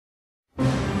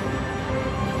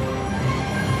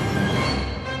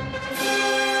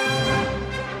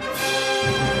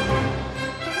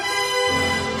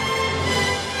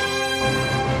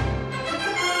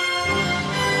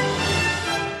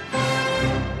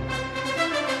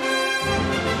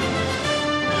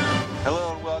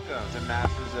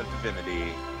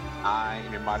Infinity. I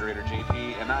am your moderator,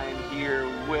 JP, and I am here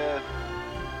with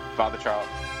Father Charles.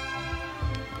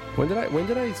 When did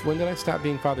I stop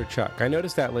being Father Chuck? I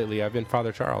noticed that lately. I've been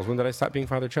Father Charles. When did I stop being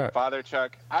Father Chuck? Father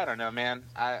Chuck, I don't know, man.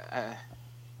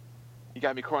 You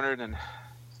got me cornered, and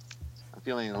I'm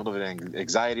feeling a little bit of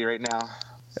anxiety right now.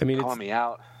 I mean, calling me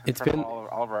out. It's been all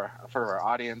of our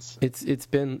audience. It's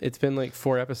been like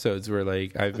 4 episodes where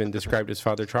like I've been described as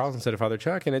Father Charles instead of Father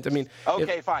Chuck, and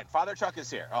fine. Father Chuck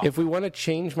is here. If we want to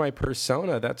change my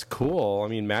persona, that's cool. I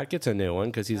mean, Matt gets a new one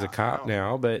because he's a cop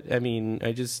now, but I mean,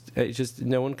 I just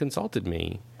no one consulted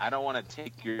me. I don't want to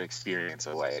take your experience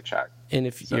away, Chuck. And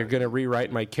if you're going to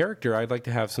rewrite my character, I'd like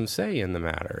to have some say in the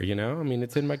matter. You know, I mean,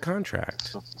 it's in my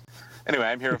contract. Anyway,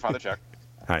 I'm here with Father Chuck.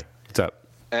 Hi, what's up?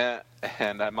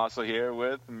 And I'm also here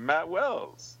with Matt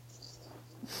Wells.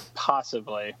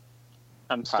 Possibly.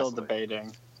 I'm still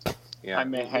debating. Yeah. I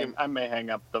may hang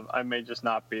up I may just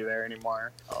not be there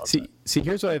anymore. See,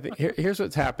 here's what I think. Here's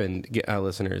what's happened,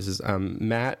 listeners. Is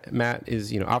Matt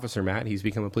is Officer Matt. He's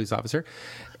become a police officer,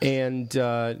 and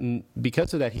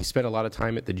because of that, he spent a lot of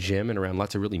time at the gym and around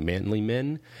lots of really manly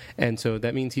men, and so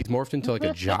that means he's morphed into like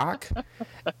a jock,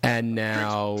 and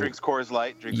now drinks Coors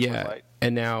Light. Coors Light.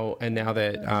 And now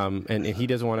that and he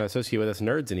doesn't want to associate with us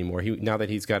nerds anymore. Now that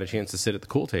he's got a chance to sit at the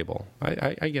cool table,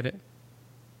 I get it.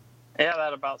 Yeah,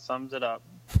 that about sums it up.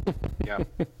 Yeah,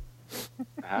 it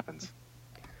happens.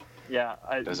 Yeah,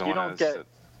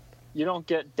 you don't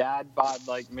get dad bod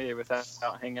like me without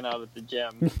hanging out at the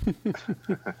gym.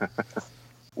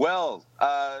 Well,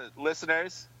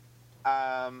 listeners,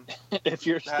 if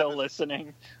you're still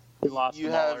listening, we lost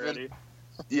them already.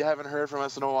 You haven't heard from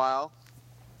us in a while.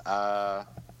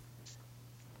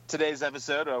 Today's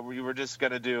episode, we were just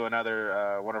going to do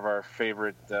another one of our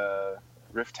favorite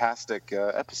Riftastic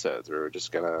episodes where we're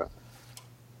just going to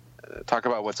talk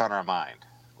about what's on our mind,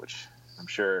 which I'm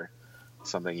sure is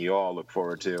something you all look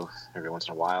forward to every once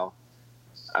in a while.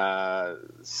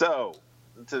 So,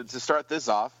 to start this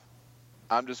off,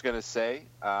 I'm just going to say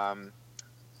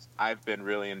I've been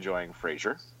really enjoying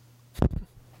Frasier.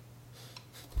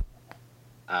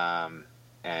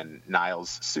 And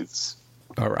Niles' Suits.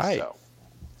 All right. So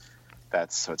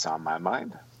that's what's on my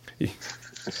mind.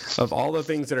 Of all the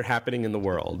things that are happening in the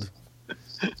world,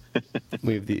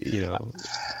 we have the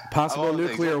possible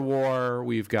nuclear war.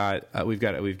 We've got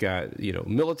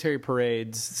military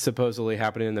parades supposedly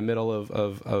happening in the middle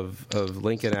of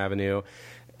Lincoln Avenue,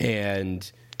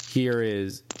 and here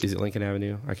is it Lincoln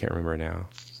Avenue? I can't remember now.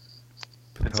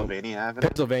 Pennsylvania Avenue.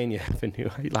 Pennsylvania Avenue.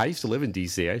 I used to live in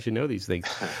D.C. I should know these things.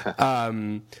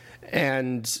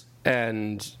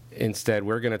 And instead,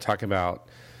 we're going to talk about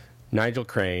Nigel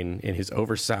Crane in his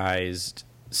oversized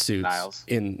suits. Niles.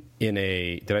 In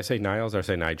a. Did I say Niles or I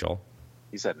say Nigel?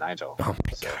 You said Nigel. Oh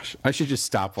my gosh! I should just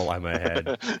stop while I'm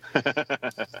ahead.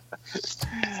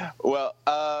 Well,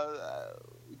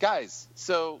 guys,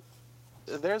 so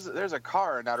there's a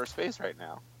car in outer space right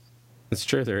now. It's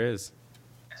true. There is.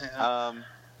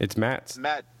 It's Matt's.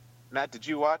 Matt, did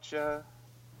you watch the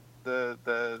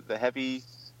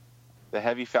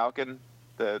heavy Falcon?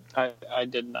 I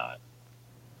did not.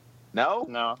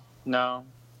 No? No.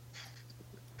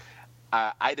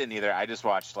 I didn't either. I just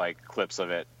watched like clips of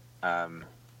it.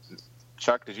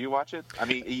 Chuck, did you watch it? I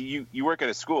mean, you work at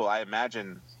a school. I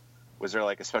imagine. Was there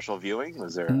like a special viewing?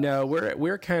 Was there? No,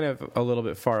 we're kind of a little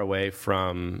bit far away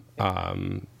from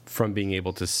being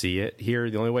able to see it here.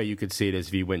 The only way you could see it is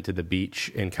if you went to the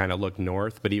beach and kind of looked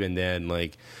north. But even then,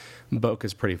 like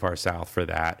Boca's pretty far south for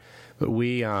that. But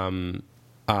we the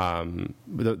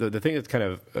thing that's kind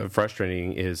of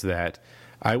frustrating is that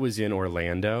I was in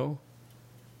Orlando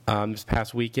this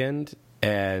past weekend,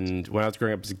 and when I was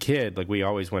growing up as a kid, like we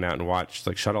always went out and watched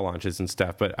like shuttle launches and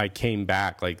stuff. But I came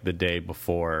back like the day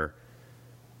before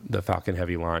the Falcon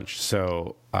Heavy launch,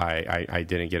 so I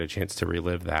didn't get a chance to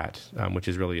relive that, which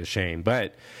is really a shame.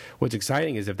 But what's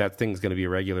exciting is if that thing's going to be a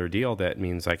regular deal, that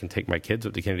means I can take my kids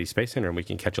up to Kennedy Space Center and we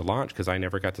can catch a launch, because I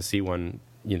never got to see one,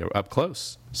 up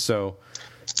close. So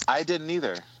I didn't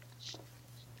either,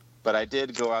 but I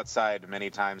did go outside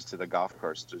many times to the golf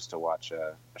course just to watch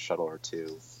a shuttle or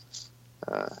two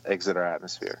exit our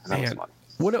atmosphere, and that was fun.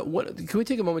 What can we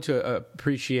take a moment to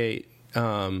appreciate?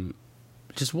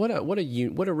 Just what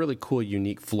a really cool,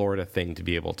 unique Florida thing to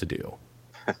be able to do.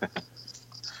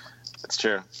 That's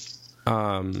true.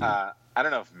 I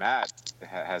don't know if Matt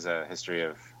has a history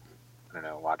of,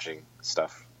 watching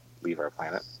stuff leave our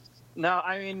planet. No,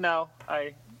 I mean, no.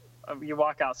 You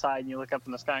walk outside and you look up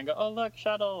in the sky and go, "Oh, look,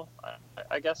 shuttle."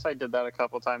 I guess I did that a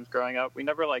couple times growing up. We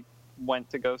never went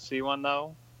to go see one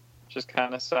though, which is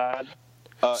kind of sad.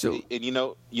 And you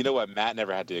know what Matt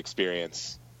never had to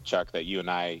experience, Chuck, that you and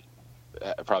I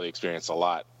probably experienced a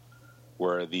lot,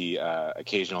 were the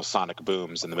occasional sonic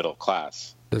booms in the middle of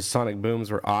class. The sonic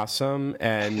booms were awesome,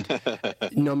 and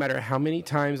no matter how many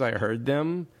times I heard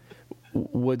them,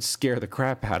 would scare the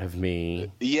crap out of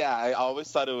me. Yeah, I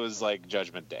always thought it was like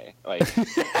Judgment Day. Like,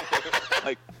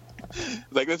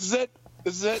 like this is it.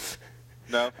 This is it.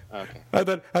 No, okay. I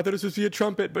thought it was supposed to be a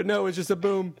trumpet, but no, it's just a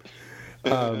boom.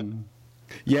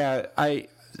 Yeah,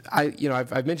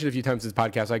 I've mentioned a few times in this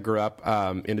podcast. I grew up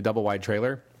in a double wide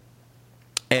trailer.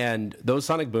 And those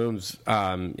sonic booms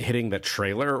hitting the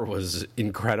trailer was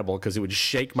incredible because it would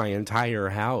shake my entire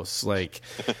house, like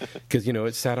because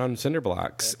it sat on cinder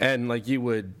blocks, and like you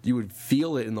would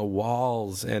feel it in the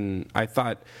walls. And I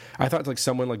thought like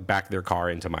someone like backed their car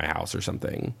into my house or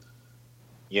something.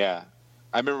 Yeah,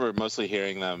 I remember mostly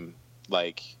hearing them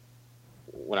like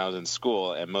when I was in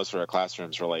school, and most of our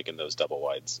classrooms were like in those double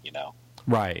wides,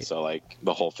 Right. So like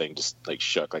the whole thing just like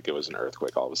shook like it was an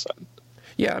earthquake all of a sudden.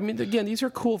 Yeah, I mean, again, these are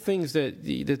cool things that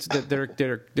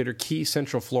are key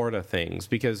Central Florida things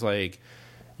because, like,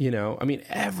 I mean,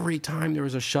 every time there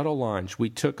was a shuttle launch, we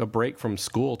took a break from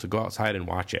school to go outside and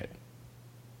watch it.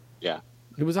 Yeah,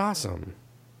 it was awesome.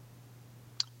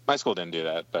 My school didn't do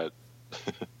that, but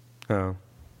oh,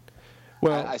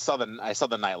 well, I saw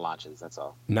the night launches. That's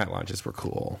all. Night launches were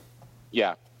cool.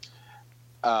 Yeah.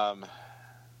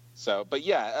 So, but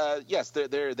yeah, yes,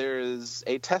 there is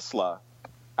a Tesla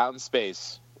out in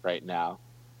space right now,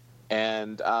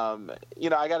 and I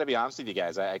got to be honest with you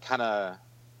guys. I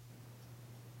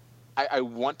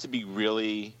want to be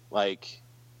really like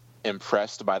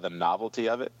impressed by the novelty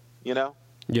of it. Yeah.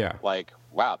 Like,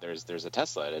 wow, there's a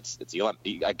Tesla. It's Elon.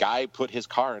 A guy put his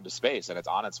car into space and it's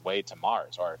on its way to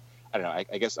Mars. Or I don't know.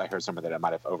 I guess I heard somewhere that it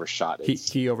might have overshot.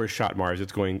 He overshot Mars.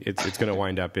 It's going to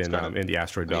wind up in the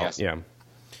asteroid belt. Yeah.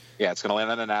 Yeah, it's going to land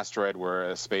on an asteroid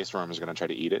where a space worm is going to try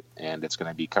to eat it, and it's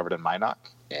going to be covered in Minoc.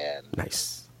 And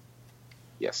nice.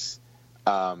 Yes.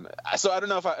 So I don't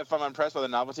know if I'm impressed by the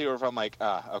novelty or if I'm like,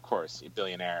 of course,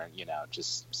 billionaire,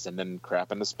 just sending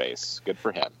crap into space. Good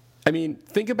for him. I mean,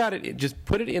 think about it. Just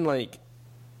put it in in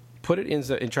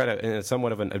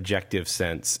somewhat of an objective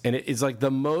sense, and it is like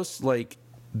the most like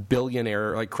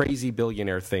billionaire, like crazy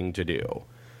billionaire thing to do.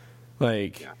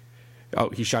 Like. Yeah. Oh,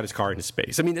 he shot his car into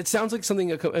space. I mean, it sounds like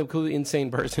something a completely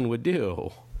insane person would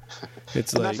do.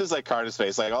 It's like not just like car into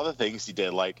space, like all the things he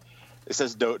did. Like it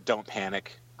says, "Don't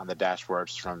panic" on the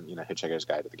dashboards from Hitchhiker's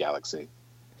Guide to the Galaxy.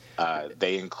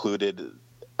 They included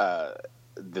the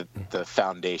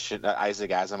Foundation,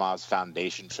 Isaac Asimov's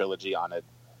Foundation trilogy on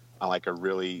like a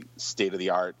really state of the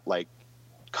art like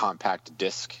compact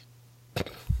disc.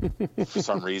 For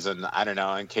some reason, I don't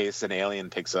know. In case an alien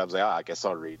picks it up, I was like, I guess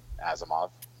I'll read Asimov.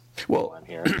 Well, I'm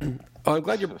here. I'm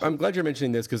glad you're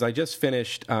mentioning this because I just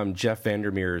finished Jeff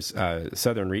Vandermeer's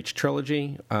Southern Reach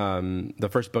trilogy. The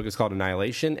first book is called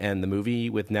Annihilation, and the movie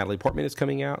with Natalie Portman is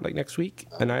coming out like next week.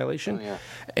 Annihilation, yeah.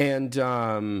 And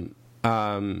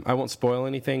I won't spoil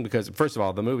anything because first of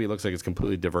all, the movie looks like it's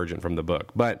completely divergent from the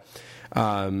book. But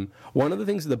one of the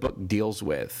things the book deals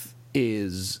with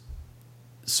is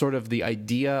sort of the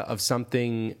idea of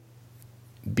something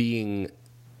being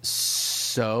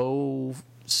so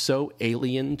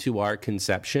alien to our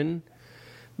conception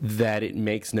that it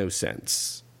makes no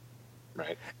sense.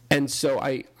 Right. And so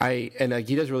he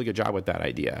does a really good job with that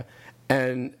idea.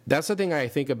 And that's the thing I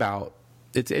think about.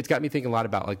 It's got me thinking a lot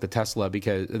about like the Tesla,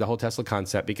 because the whole Tesla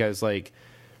concept, because like,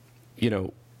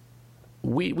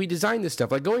 we designed this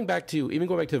stuff, like going back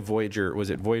to Voyager, was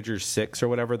it Voyager 6 or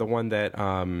whatever, the one that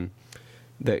Carl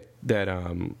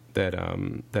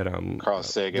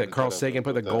Sagan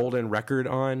put the golden record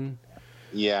on.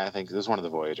 Yeah, I think it was one of the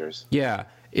Voyagers. Yeah,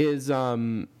 is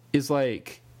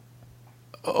like,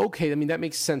 okay, I mean, that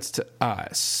makes sense to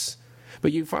us.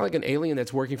 But you find like an alien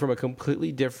that's working from a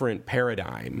completely different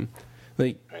paradigm.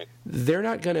 Like, right. They're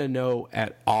not going to know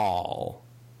at all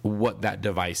what that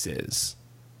device is.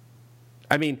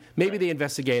 I mean, maybe they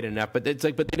investigate enough, but it's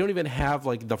like, but they don't even have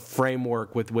like the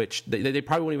framework with which they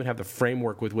probably won't even have the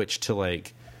framework with which to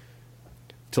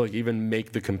even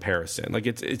make the comparison. Like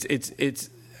it's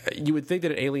you would think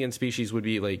that an alien species would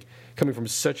be like coming from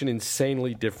such an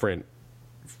insanely different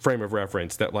frame of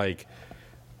reference that like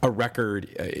a record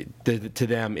to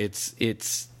them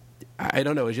it's I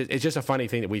don't know, it's just a funny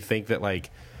thing that we think that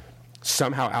like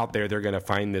somehow out there they're going to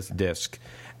find this disc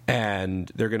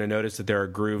and they're going to notice that there are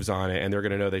grooves on it, and they're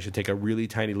going to know they should take a really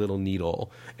tiny little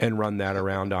needle and run that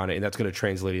around on it, and that's going to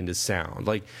translate into sound.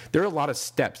 Like, there are a lot of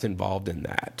steps involved in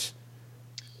that.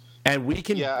 And we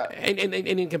can, and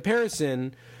in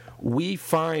comparison, we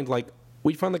find like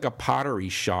a pottery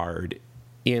shard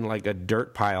in like a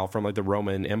dirt pile from like the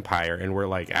Roman Empire, and we're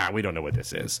like, we don't know what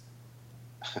this is.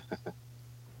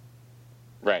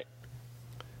 Right.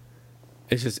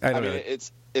 It's just I don't know.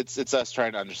 It's us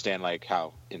trying to understand like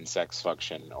how insects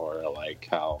function, or like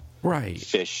how Right.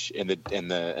 fish in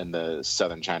the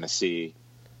southern China Sea,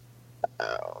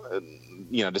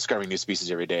 discovering new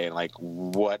species every day, and like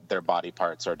what their body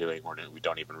parts are doing, or we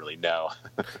don't even really know.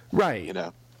 Right.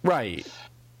 Right.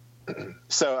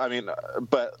 So I mean,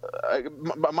 but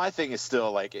my thing is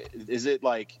still like, is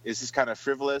this kind of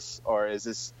frivolous, or is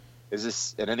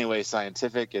this in any way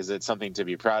scientific? Is it something to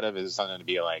be proud of? Is it something to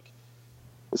be like,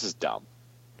 this is dumb?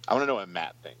 I want to know what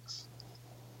Matt thinks.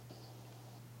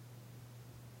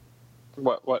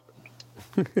 What?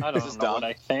 I don't know what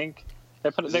I think. They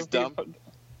put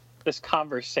this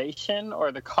conversation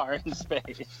or the car in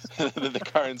space. The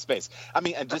car in space. I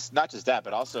mean, and just not just that,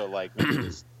 but also like maybe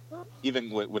just,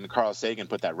 even when Carl Sagan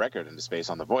put that record into space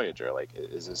on the Voyager, like,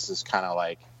 is this just kind of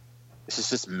like, is this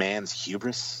just man's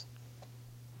hubris?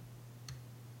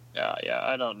 Yeah,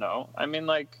 I don't know. I mean,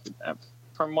 like,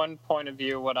 from one point of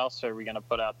view, what else are we going to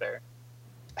put out there?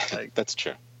 Like, that's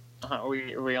true.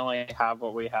 We only have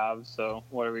what we have, so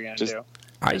what are we going to do?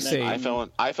 I say iPhone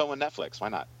and Netflix. Why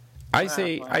not? I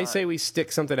say we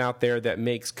stick something out there that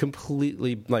makes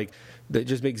completely, like, that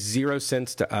just makes zero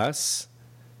sense to us,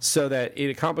 so that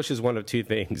it accomplishes one of two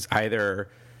things: either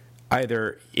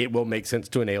it will make sense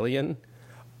to an alien,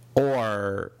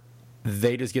 or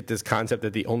they just get this concept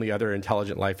that the only other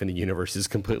intelligent life in the universe is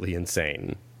completely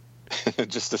insane.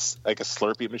 Just like a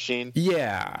Slurpee machine.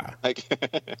 Yeah. Like.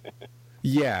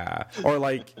 Yeah. Or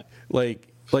like they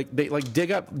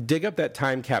dig up that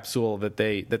time capsule that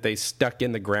they stuck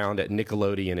in the ground at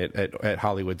Nickelodeon at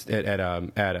Hollywood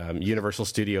at Universal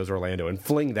Studios Orlando, and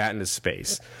fling that into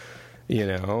space.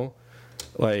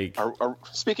 Like.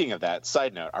 Speaking of that,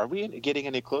 side note: are we getting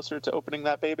any closer to opening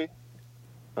that baby?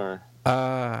 Or.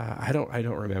 I don't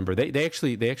remember. They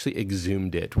actually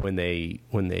exhumed it when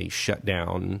they shut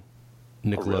down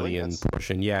Nickelodeon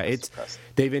portion. Yeah,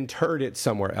 they've interred it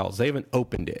somewhere else. They haven't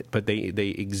opened it, but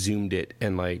they exhumed it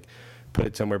and like put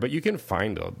it somewhere. But you can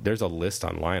find there's a list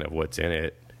online of what's in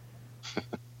it.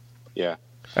 Yeah.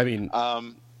 I mean,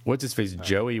 what's his face?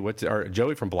 Joey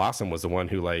from Blossom was the one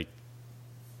who the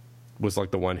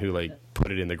one who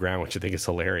put it in the ground, which I think is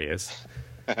hilarious.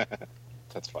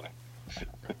 That's funny.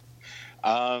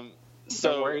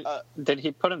 Did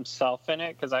he put himself in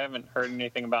it? Because I haven't heard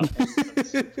anything about him.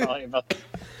 Probably about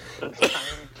the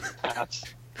time pass.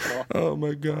 Oh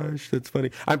my gosh, that's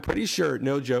funny. I'm pretty sure,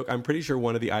 no joke, I'm pretty sure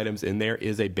one of the items in there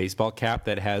is a baseball cap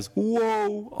that has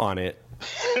 "Whoa" on it.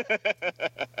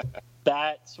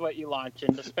 That's what you launch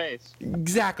into space.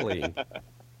 Exactly.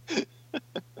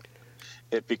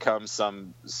 It becomes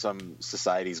some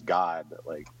society's god,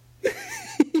 like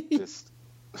just.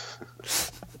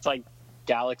 It's like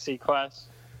Galaxy Quest.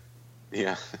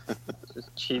 Yeah.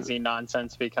 Just cheesy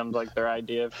nonsense becomes like their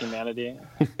idea of humanity.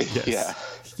 Yes. Yeah.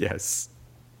 Yes.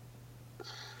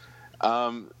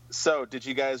 So, did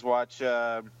you guys watch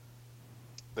the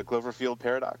Cloverfield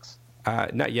Paradox?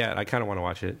 Not yet. I kind of want to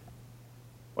watch it.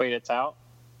 Wait, it's out?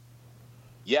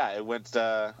 Yeah, it went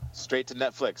straight to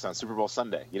Netflix on Super Bowl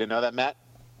Sunday. You didn't know that, Matt?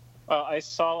 Well, I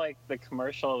saw like the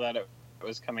commercial that it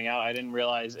was coming out. I didn't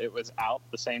realize it was out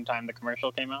the same time the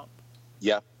commercial came out.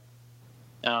 Yeah.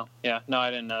 Oh, yeah. No, I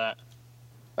didn't know that.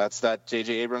 That's that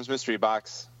J.J. Abrams mystery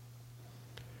box.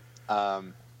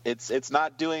 It's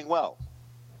not doing well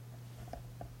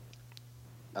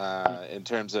in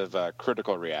terms of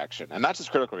critical reaction, and not just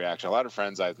critical reaction. A lot of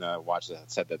friends I've watched it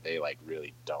said that they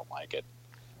really don't like it.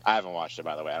 I haven't watched it,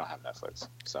 by the way. I don't have Netflix,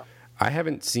 so I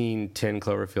haven't seen 10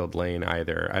 Cloverfield Lane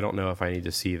either. I don't know if I need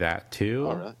to see that too.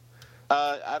 Oh, really?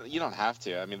 You don't have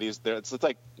to. I mean, it's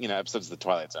like episodes of The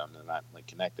Twilight Zone. They're not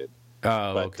connected.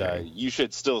 Oh, but okay. You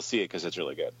should still see it because it's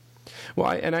really good. Well,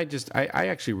 I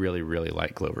actually really, really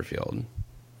like Cloverfield.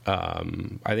 I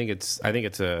think it's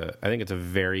a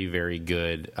very, very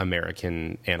good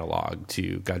American analog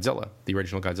to Godzilla, the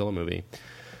original Godzilla movie.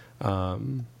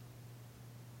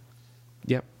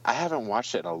 Yep. I haven't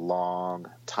watched it in a long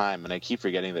time, and I keep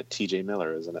forgetting that T.J.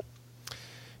 Miller is in it.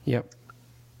 Yep.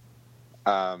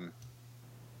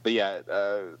 But yeah,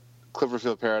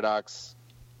 Cloverfield Paradox.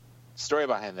 Story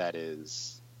behind that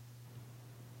is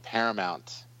Paramount.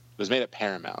 It was made at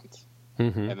Paramount,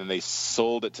 and then they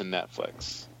sold it to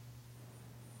Netflix.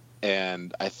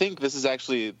 And I think this is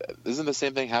isn't the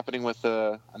same thing happening with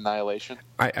Annihilation?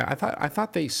 I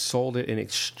thought they sold it in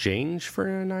exchange for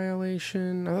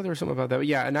Annihilation. I thought there was something about that. But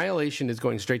yeah, Annihilation is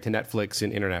going straight to Netflix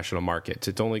in international markets.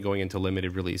 It's only going into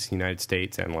limited release in the United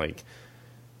States and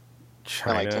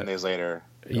China. And 10 days later.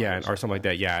 Yeah, or something like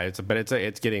that. Yeah,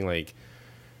 it's getting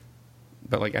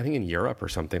but like I think in Europe or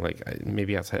something, like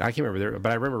maybe outside. I can't remember there,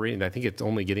 but I remember reading that I think it's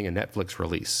only getting a Netflix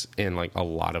release in like a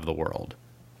lot of the world.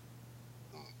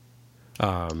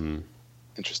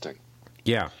 Interesting.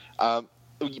 Yeah. But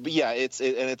yeah, it's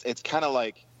kind of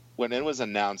like when it was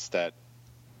announced that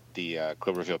the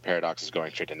Cloverfield Paradox is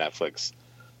going straight to Netflix.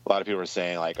 A lot of people were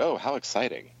saying like, "Oh, how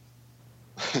exciting!"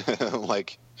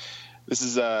 Like, this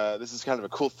is kind of a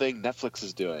cool thing Netflix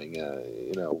is doing.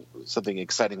 Something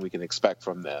exciting we can expect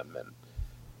from them. And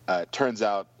it turns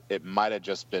out it might have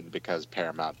just been because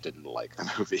Paramount didn't like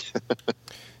the movie.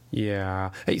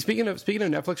 Yeah. Hey, speaking of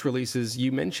Netflix releases,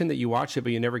 you mentioned that you watched it,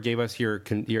 but you never gave us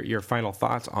your final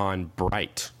thoughts on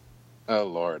Bright. Oh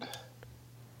Lord.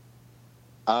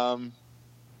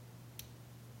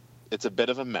 It's a bit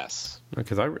of a mess.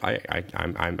 Because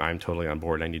I'm totally on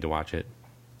board. I need to watch it.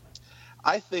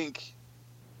 I think.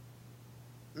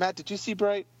 Matt, did you see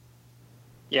Bright?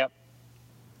 Yep.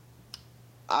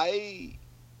 I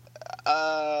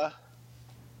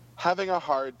having a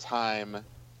hard time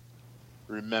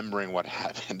remembering what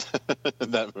happened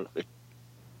in that movie.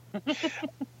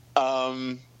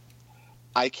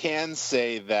 I can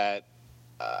say that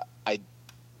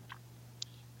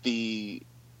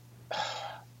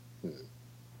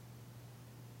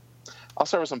I'll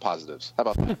start with some positives. How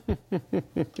about that?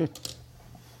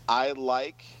 I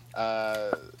like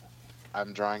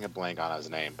I'm drawing a blank on his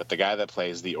name, but the guy that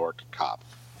plays the orc cop.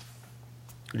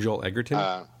 Joel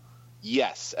Egerton?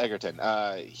 Yes, Egerton.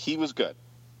 He was good.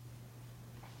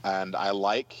 And I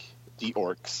like the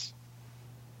orcs.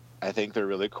 I think they're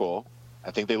really cool.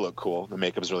 I think they look cool. The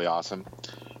makeup's really awesome.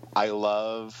 I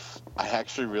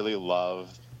actually really love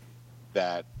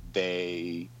that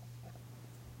in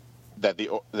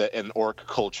orc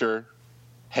culture,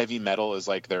 heavy metal is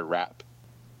like their rap.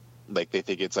 Like they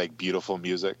think it's like beautiful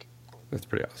music. That's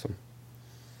pretty awesome.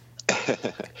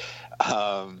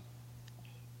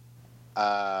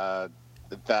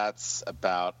 That's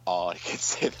about all I can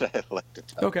say that I like to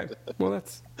tell. Okay. Well,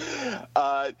 that's.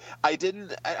 I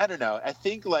don't know. I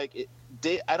think like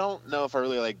I don't know if I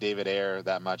really like David Ayer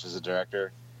that much as a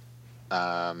director.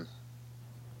 I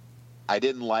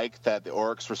didn't like that the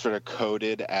orcs were sort of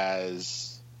coded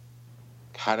as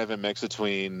kind of a mix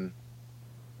between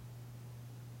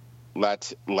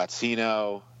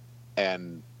Latino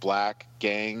and black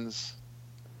gangs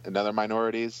and other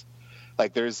minorities.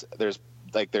 Like there's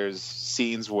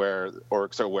scenes where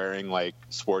orcs are wearing like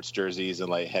sports jerseys and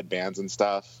like headbands and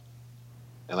stuff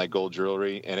and like gold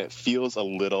jewelry, and it feels a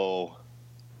little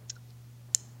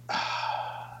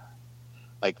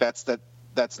like that's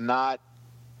not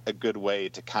a good way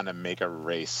to kind of make a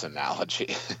race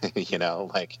analogy.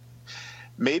 Like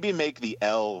maybe make the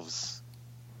elves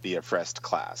the oppressed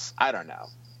class. I don't know.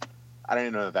 I don't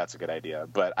even know if that's a good idea,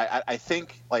 but I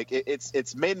think like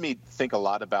it's made me think a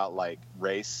lot about like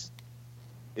race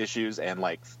issues and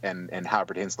like and how it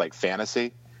pertains to like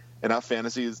fantasy, and how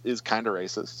fantasy is kind of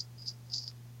racist.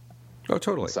 Oh,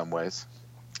 totally. In some ways.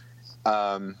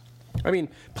 I mean,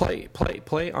 play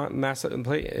massively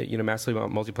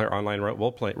multiplayer online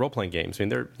role playing games. I mean,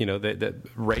 the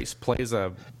race plays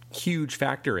a huge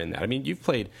factor in that. I mean, you've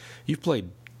played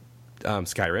Skyrim.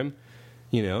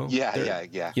 Yeah.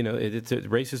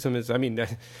 Racism is. I mean,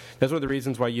 that's one of the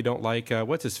reasons why you don't like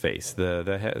what's his face,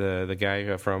 the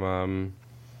guy from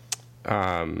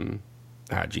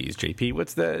JP.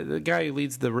 What's the guy who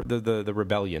leads the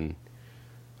rebellion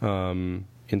in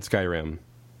Skyrim?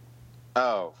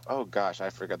 Oh gosh, I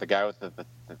forgot the guy with the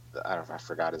I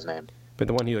forgot his name. But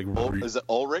the one he like is it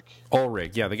Ulrich?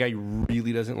 Ulrich, yeah, the guy who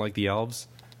really doesn't like the elves.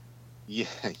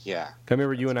 Yeah. I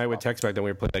remember you and I would text back then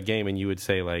we were playing that game, and you would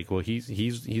say like, "Well, he's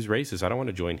racist. I don't want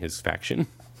to join his faction."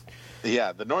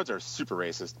 Yeah, the Nords are super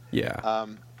racist. Yeah.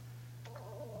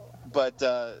 But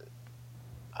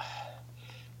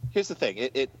here's the thing.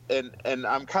 And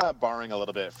I'm kind of borrowing a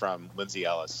little bit from Lindsay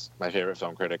Ellis, my favorite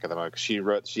film critic of the moment.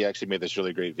 She actually made this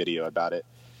really great video about it,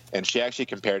 and she actually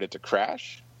compared it to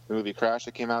Crash, the movie Crash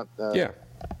that came out. Yeah.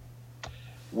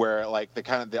 Where like the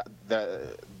kind of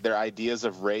their ideas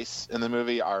of race in the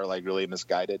movie are like really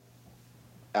misguided,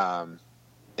 and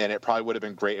it probably would have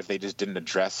been great if they just didn't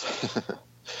address,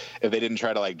 if they didn't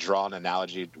try to like draw an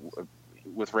analogy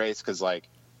with race, because like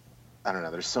I don't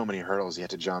know, there's so many hurdles you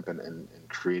have to jump in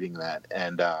creating that,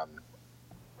 and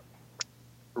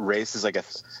race is like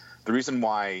the reason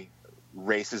why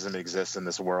racism exists in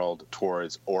this world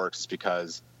towards orcs is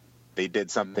because they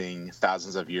did something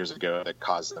thousands of years ago that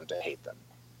caused them to hate them.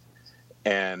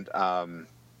 And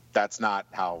that's not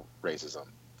how racism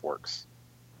works.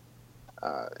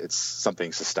 It's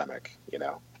something systemic,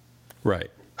 Right.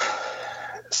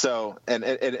 So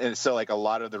and so like a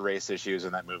lot of the race issues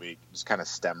in that movie just kind of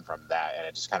stem from that, and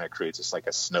it just kind of creates just like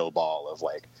a snowball of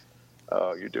like,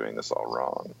 oh, you're doing this all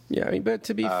wrong. Yeah, I mean, but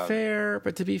to be fair,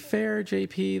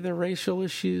 JP, the racial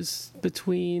issues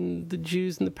between the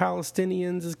Jews and the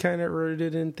Palestinians is kind of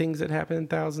rooted in things that happened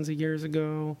thousands of years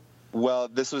ago. Well,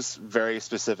 this was very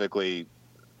specifically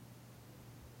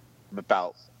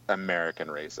about American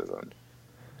racism.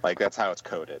 Like, that's how it's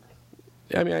coded.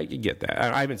 I mean, I get that.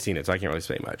 I haven't seen it, so I can't really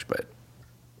say much, but...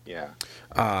 Yeah.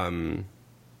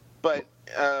 But...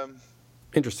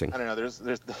 Interesting. I don't know. There's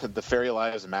the Fairy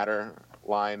Lives Matter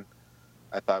line.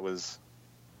 I thought was...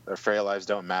 Or Fairy Lives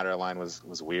Don't Matter line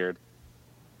was weird.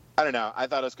 I don't know. I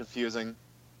thought it was confusing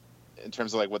in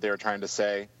terms of, like, what they were trying to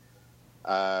say.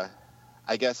 I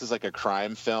guess as, like, a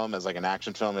crime film, as, like, an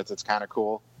action film, it's kind of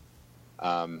cool.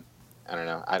 I don't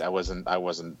know. I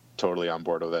wasn't totally on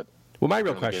board with it. Well, my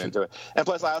real question, into it. And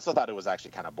plus, I also thought it was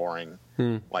actually kind of boring.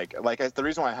 Like the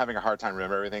reason why I'm having a hard time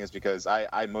remembering everything is because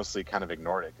I mostly kind of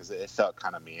ignored it because it felt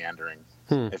kind of meandering.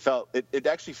 It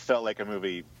actually felt like a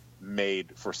movie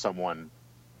made for someone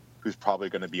who's probably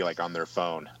going to be like on their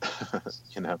phone,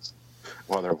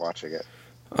 while they're watching it.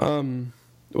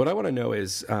 What I want to know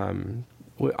is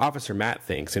what Officer Matt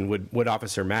thinks, and would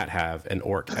Officer Matt have an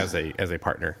orc as a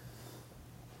partner?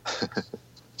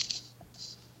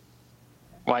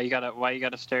 Why you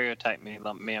gotta stereotype me,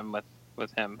 lump me in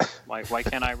with him? Why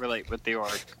can't I relate with the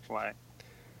orc? Why?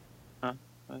 Huh?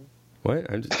 What?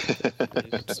 I'm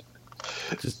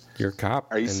just you're a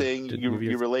cop. Are you saying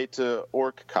you relate to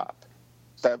Orc Cop?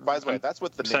 That, by the way, that's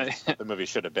what the name of the movie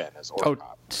should have been. Is Orc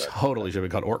Cop? Totally should have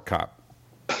been called Orc Cop.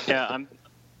 Yeah,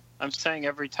 I'm saying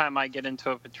every time I get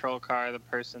into a patrol car, the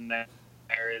person there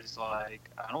is like,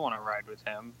 I don't want to ride with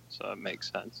him, so it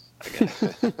makes sense, I guess.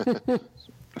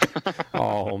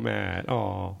 Oh, Matt.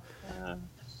 Oh.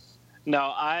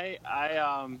 No, I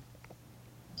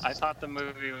thought the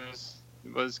movie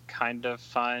was kind of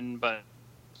fun, but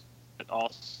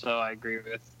also I agree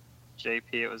with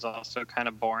JP. It was also kind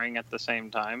of boring at the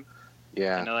same time.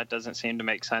 Yeah. I know that doesn't seem to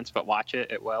make sense, but watch it;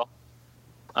 it will.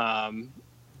 But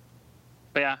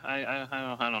yeah,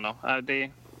 I don't know. I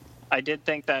did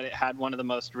think that it had one of the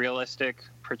most realistic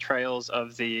portrayals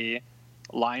of the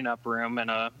lineup room in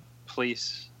a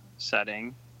police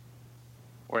setting,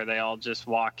 where they all just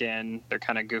walk in, they're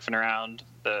kind of goofing around,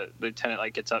 the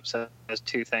lieutenant gets up, says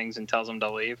two things and tells them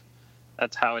to leave.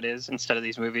 That's how it is, instead of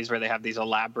these movies where they have these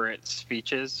elaborate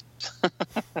speeches.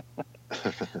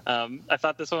 I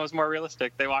thought this one was more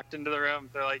realistic. They walked into the room,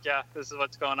 they're like, yeah, this is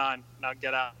what's going on, now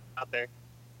get out there,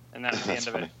 and that's the end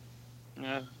of it.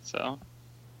 Yeah, so,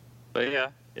 but yeah,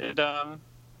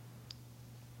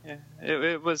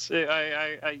 it was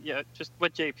just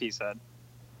what JP said.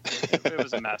 It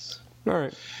was a mess. All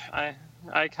right.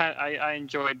 I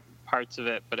enjoyed parts of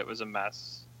it, but it was a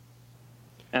mess.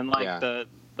 And the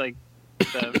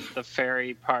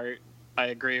fairy part, I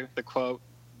agree with the quote.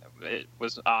 It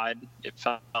was odd. It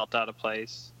felt out of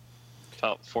place.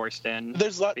 Felt forced in.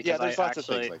 There's lots of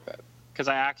things like that. Because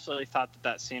I actually thought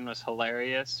that scene was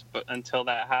hilarious, but until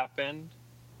that happened.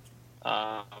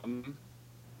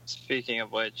 Speaking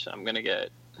of which, I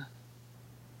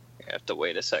have to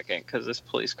wait a second because this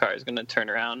police car is going to turn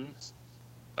around.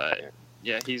 But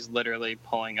yeah, he's literally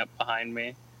pulling up behind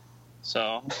me,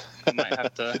 so I might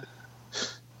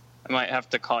have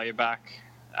to call you back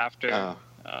after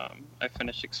I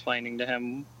finish explaining to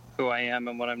him who I am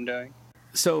and what I'm doing.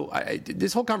 So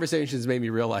this whole conversation has made me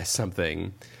realize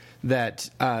something, that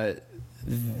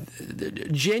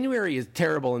January is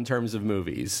terrible in terms of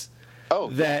movies. Oh,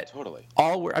 that yeah, totally.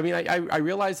 I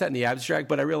realize that in the abstract,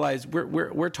 but I realize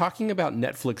we're talking about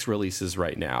Netflix releases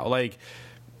right now. Like,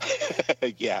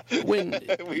 yeah, when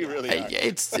we really are.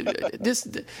 It's this.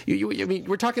 I mean,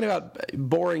 we're talking about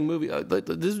boring movie.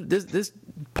 This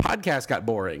podcast got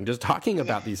boring just talking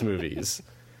about these movies.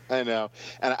 I know,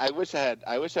 and I wish I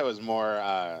was more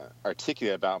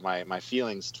articulate about my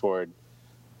feelings toward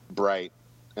Bright.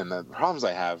 And the problems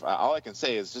I have, all I can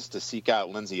say is just to seek out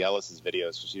Lindsay Ellis's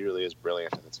videos, because she really is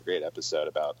brilliant, and it's a great episode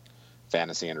about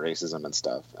fantasy and racism and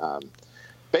stuff.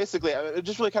 Basically, it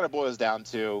just really kind of boils down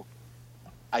to,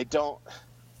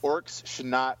 orcs should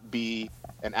not be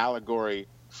an allegory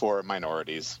for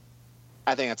minorities.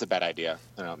 I think that's a bad idea.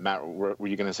 I don't know, Matt, were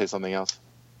you going to say something else?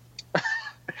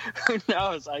 Who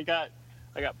knows? I got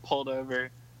pulled over.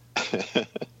 I'm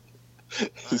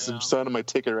signing my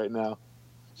ticket right now.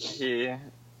 Yeah.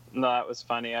 No, that was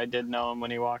funny. I did know him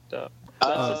when he walked up.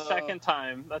 That's the second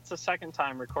time. That's the second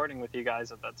time recording with you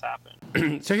guys that's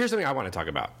happened. So here's something I want to talk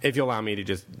about. If you allow me to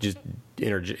just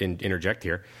interject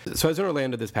here. So I was in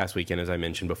Orlando this past weekend, as I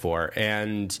mentioned before,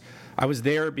 and I was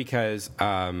there because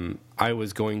I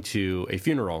was going to a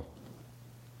funeral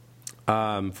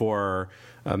for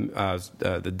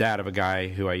the dad of a guy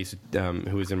who I used to,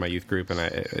 who was in my youth group, and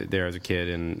I there as a kid,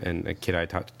 and a kid I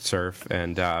taught to surf,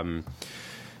 and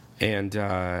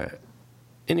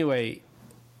anyway,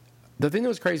 the thing that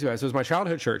was crazy about it was my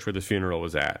childhood church where this funeral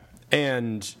was at,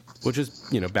 and which is,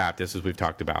 you know, Baptist, as we've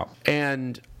talked about,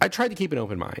 and I tried to keep an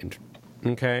open mind,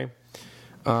 okay,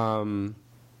 and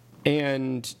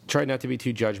tried not to be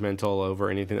too judgmental over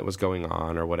anything that was going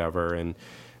on or whatever, and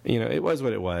you know, it was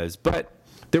what it was, but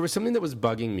there was something that was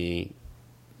bugging me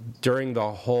during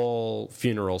the whole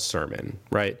funeral sermon,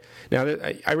 right? Now,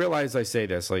 I realize I say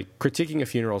this, like, critiquing a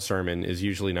funeral sermon is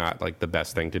usually not, like, the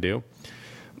best thing to do.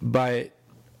 But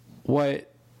what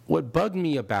bugged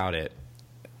me about it,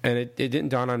 and it didn't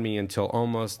dawn on me until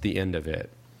almost the end of it,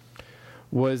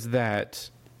 was that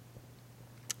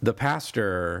the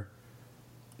pastor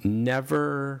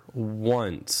never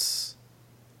once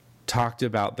talked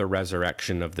about the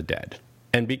resurrection of the dead.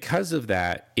 And because of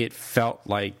that, it felt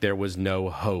like there was no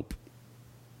hope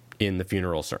in the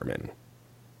funeral sermon.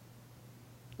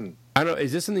 I don't know,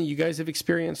 is this something you guys have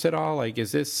experienced at all? Like,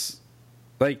 is this,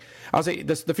 like, I'll say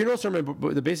this, the funeral sermon,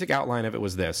 the basic outline of it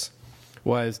was this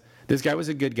guy was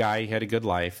a good guy, he had a good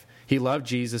life, he loved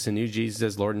Jesus and knew Jesus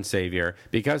as Lord and Savior.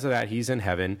 Because of that, he's in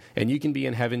heaven, and you can be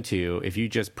in heaven too if you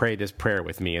just pray this prayer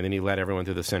with me. And then he led everyone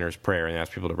through the sinner's prayer and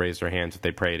asked people to raise their hands if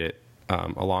they prayed it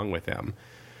along with him.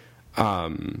 I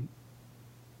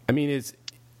mean,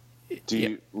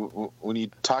 when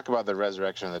you talk about the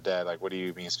resurrection of the dead, like, what do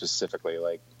you mean specifically?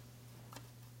 Like,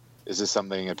 is this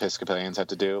something Episcopalians have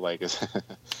to do? Like, do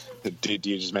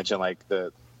you just mention, like,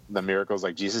 the miracles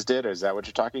like Jesus did, or is that what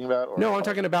you're talking about? Or, no, I'm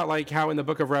talking about, like, how in the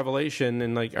book of Revelation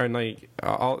and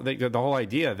the whole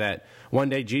idea that one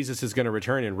day Jesus is going to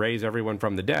return and raise everyone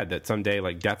from the dead, that someday,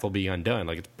 like, death will be undone.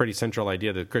 Like, it's a pretty central idea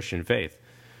of the Christian faith.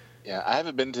 Yeah, I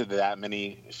haven't been to that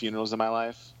many funerals in my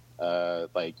life.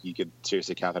 Like, you could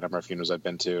seriously count the number of funerals I've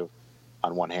been to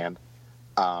on one hand.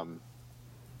 I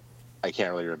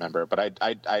can't really remember, but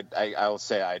I'll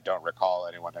say I don't recall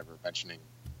anyone ever mentioning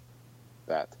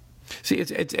that. See,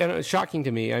 it's shocking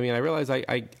to me. I mean, I realize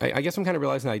I guess I'm kind of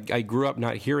realizing I grew up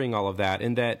not hearing all of that,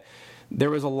 and that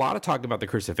there was a lot of talk about the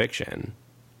crucifixion.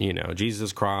 You know,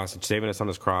 Jesus' cross, saving us on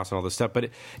his cross, and all this stuff.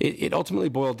 But it ultimately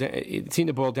boiled down. It seemed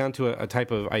to boil down to a type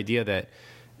of idea that,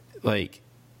 like,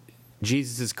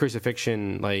 Jesus'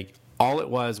 crucifixion, like, all it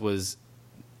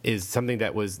is something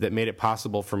that made it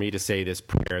possible for me to say this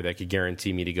prayer that could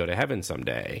guarantee me to go to heaven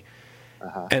someday.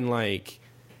 Uh-huh. And, like,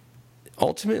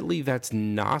 ultimately that's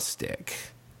Gnostic,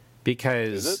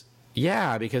 because is it?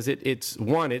 Yeah, because it's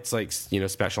one, it's like, you know,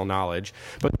 special knowledge,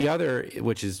 but the other,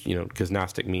 which is, you know, because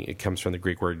Gnostic it comes from the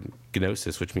Greek word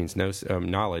gnosis, which means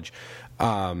knowledge,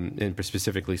 and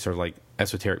specifically sort of like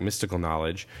esoteric mystical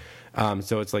knowledge.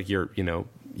 So it's like you're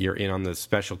in on the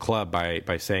special club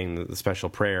by saying the special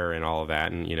prayer and all of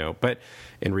that, and, you know,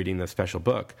 and reading the special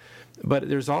book. But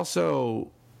there's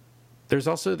also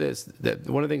this, that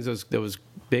one of the things that was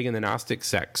big in the Gnostic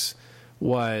sects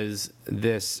was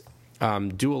this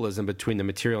dualism between the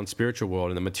material and spiritual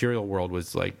world, and the material world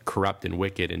was, like, corrupt and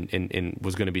wicked and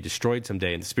was going to be destroyed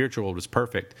someday, and the spiritual world was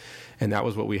perfect, and that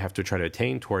was what we have to try to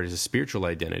attain toward, is a spiritual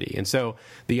identity. And so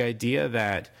the idea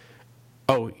that,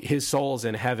 oh, his soul's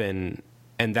in heaven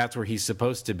and that's where he's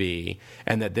supposed to be,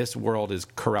 and that this world is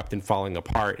corrupt and falling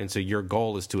apart, and so your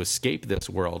goal is to escape this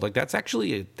world, like, that's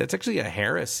actually a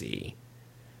heresy.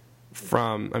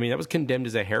 That was condemned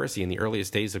as a heresy in the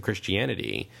earliest days of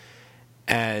Christianity.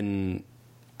 And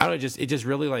I don't know, it just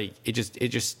really, like, it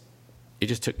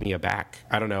just took me aback.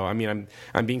 I don't know. I mean,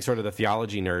 I'm being sort of the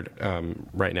theology nerd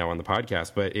right now on the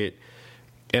podcast, but it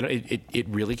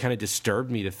really kind of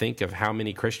disturbed me to think of how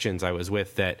many Christians I was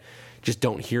with that just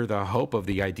don't hear the hope of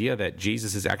the idea that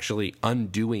Jesus is actually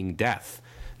undoing death,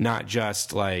 not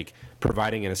just, like,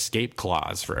 providing an escape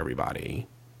clause for everybody.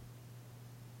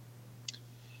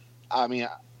 I mean,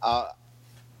 I'll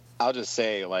just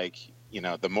say, like, you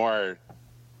know, the more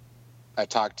I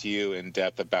talk to you in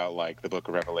depth about, like, the book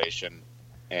of Revelation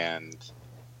and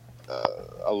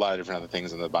a lot of different other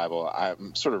things in the Bible,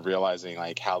 I'm sort of realizing,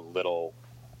 like, how little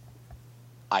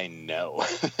I know.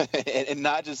 and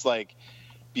not just, like,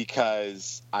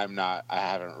 because I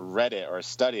haven't read it or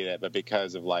studied it, but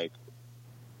because of, like,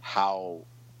 how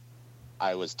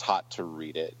I was taught to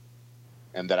read it,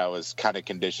 and that I was kind of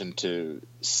conditioned to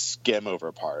skim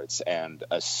over parts and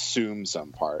assume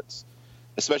some parts,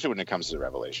 especially when it comes to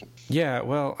Revelation. Yeah,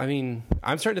 well, I mean,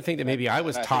 I'm starting to think that maybe I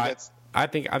was taught. I'm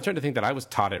starting to think that I was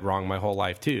taught it wrong my whole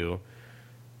life too.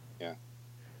 Yeah.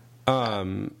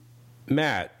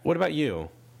 Matt, what about you?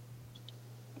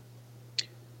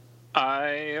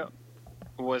 I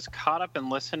was caught up in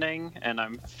listening, and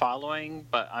I'm following,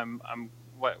 but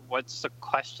what's the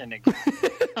question again?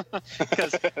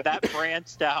 Because that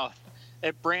branched out.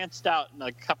 It branched out in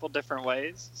a couple different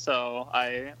ways. So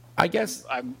I guess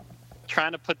I'm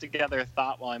trying to put together a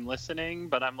thought while I'm listening,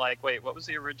 but I'm like, wait, what was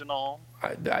the original?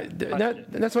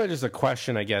 That's why just a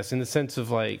question, I guess, in the sense of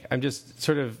like I'm just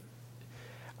sort of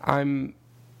I'm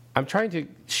trying to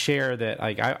share that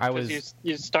like I was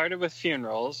you started with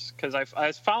funerals because I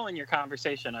was following your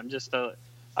conversation.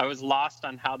 I was lost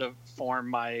on how to form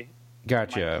my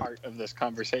part of this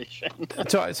conversation.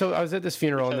 So I was at this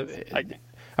funeral.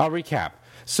 I'll recap.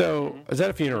 So I was at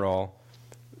a funeral.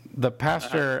 The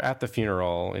pastor at the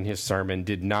funeral in his sermon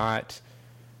did not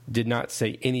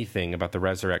say anything about the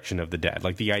resurrection of the dead,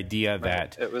 like the idea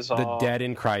that the dead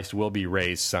in Christ will be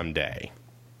raised someday.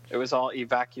 It was all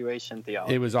evacuation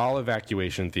theology. It was all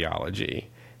evacuation theology.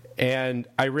 And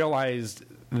I realized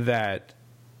that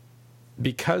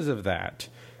because of that,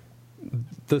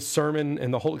 the sermon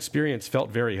and the whole experience felt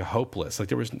very hopeless.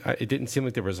 Like it didn't seem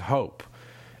like there was hope.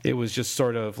 It was just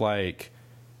sort of like,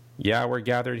 yeah, we're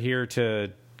gathered here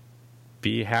to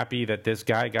be happy that this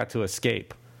guy got to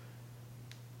escape.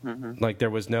 Mm-hmm. Like there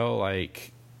was no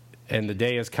like, and the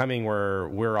day is coming where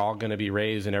we're all going to be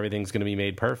raised and everything's going to be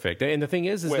made perfect. And the thing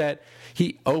is that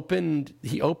he opened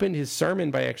his sermon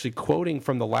by actually quoting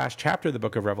from the last chapter of the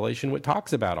book of Revelation, which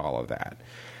talks about all of that.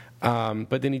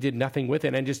 But then he did nothing with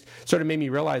it, and just sort of made me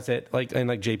realize that, like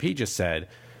JP just said,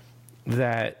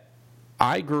 that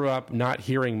I grew up not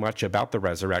hearing much about the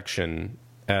resurrection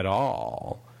at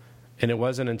all, and it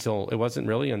wasn't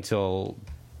really until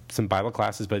some Bible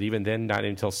classes, but even then, not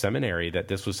until seminary, that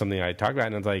this was something I talked about.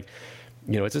 And it's like,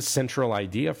 it's a central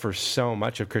idea for so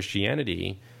much of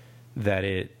Christianity that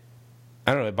it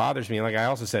bothers me. Like I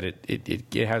also said,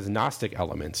 it has Gnostic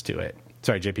elements to it.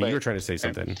 Sorry, JP, you were trying to say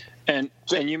something. And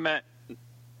you meant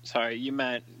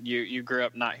you grew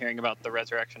up not hearing about the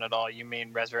resurrection at all. You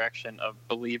mean resurrection of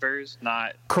believers,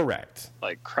 not correct,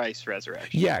 like Christ's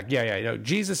resurrection. Yeah.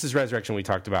 Jesus' resurrection we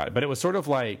talked about, but it was sort of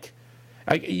like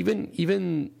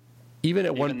even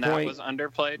at one point that was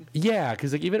underplayed. Yeah,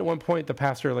 because like even at one point the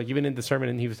pastor, like even in the sermon,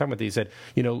 and he was talking about that, he said,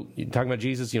 talking about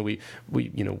Jesus, we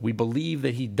believe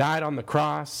that he died on the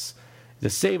cross to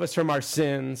save us from our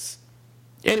sins,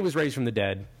 and he was raised from the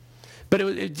dead. But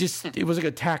it was like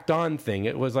a tacked on thing.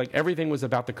 It was like everything was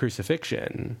about the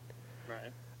crucifixion.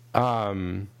 Right.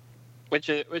 Which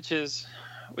is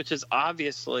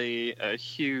obviously a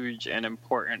huge and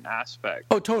important aspect.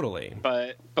 Oh, totally.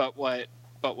 But what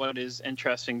is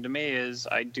interesting to me is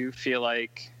I feel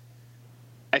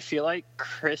like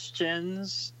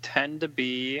Christians tend to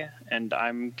be, and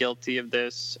I'm guilty of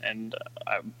this, and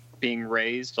being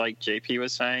raised, like JP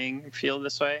was saying, feel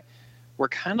this way. We're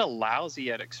kind of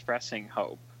lousy at expressing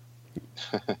hope.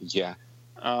 Yeah.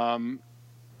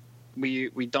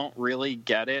 We don't really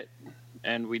get it,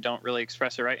 and we don't really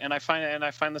express it right. And I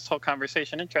find this whole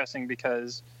conversation interesting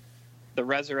because the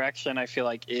resurrection, I feel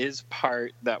like, is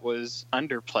part that was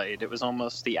underplayed. It was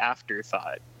almost the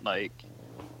afterthought. Like,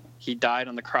 he died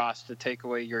on the cross to take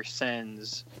away your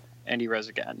sins, and he rose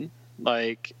again.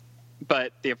 Like,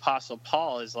 but the Apostle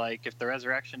Paul is like, if the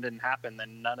resurrection didn't happen,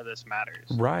 then none of this matters.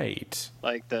 Right.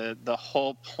 Like, the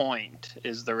whole point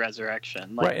is the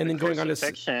resurrection. Like, right, and then going on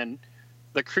to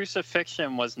the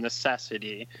crucifixion was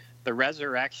necessity. The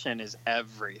resurrection is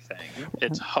everything.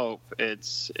 It's hope.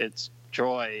 It's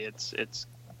joy. It's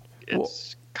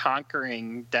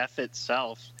conquering death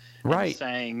itself. Right.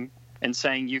 And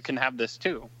saying you can have this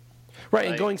too. Right,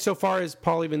 and going so far as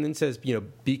Paul even then says,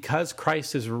 because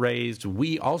Christ is raised,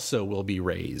 we also will be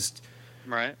raised.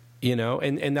 Right.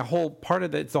 And the whole part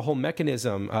of it's the whole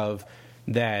mechanism of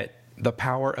that the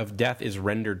power of death is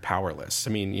rendered powerless.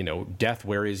 I mean, death,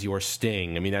 where is your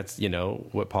sting? I mean, that's,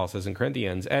 what Paul says in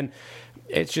Corinthians. And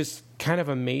it's just kind of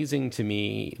amazing to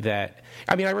me that,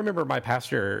 I remember my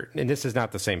pastor, and this is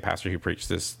not the same pastor who preached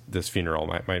this funeral.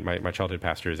 My childhood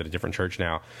pastor is at a different church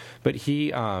now. But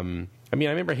he, I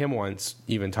remember him once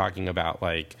even talking about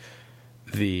like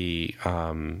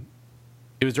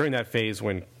it was during that phase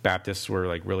when Baptists were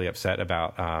like really upset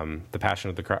about the Passion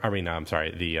of the Christ.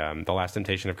 The Last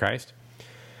Temptation of Christ.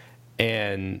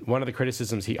 And one of the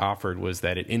criticisms he offered was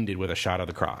that it ended with a shot of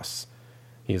the cross.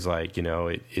 He's like,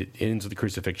 it ends with the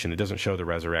crucifixion. It doesn't show the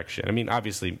resurrection.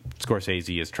 Obviously,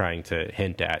 Scorsese is trying to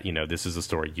hint at, this is a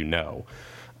story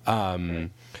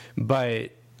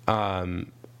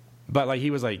But like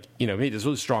he was like, made this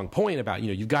really strong point about,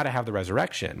 you've got to have the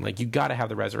resurrection. Like, you've got to have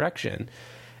the resurrection.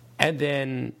 And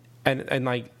then And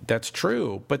like that's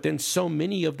true, but then so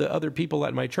many of the other people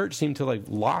at my church seem to have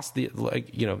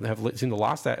seem to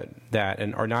lost that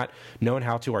and are not knowing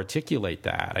how to articulate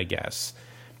that, I guess.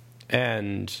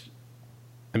 And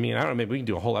I mean, I don't know, maybe we can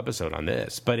do a whole episode on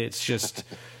this, but it's just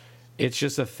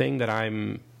a thing that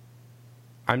I'm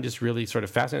just really sort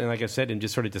of fascinated, and like I said, and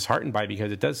just sort of disheartened by,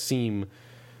 because it does seem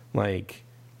like,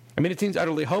 I mean, it seems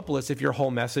utterly hopeless if your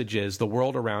whole message is the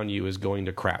world around you is going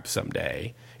to crap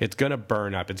someday. It's going to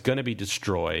burn up. It's going to be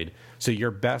destroyed. So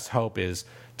your best hope is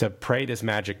to pray this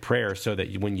magic prayer so that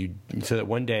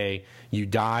one day you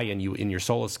die and your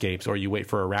soul escapes, or you wait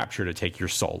for a rapture to take your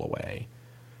soul away.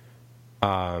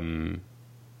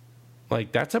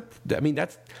 Like that's like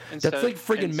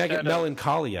friggin'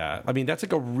 melancholia. I mean, that's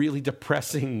like a really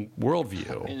depressing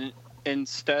worldview.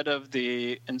 Instead of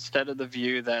the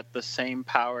view that the same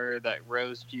power that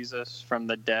rose Jesus from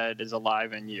the dead is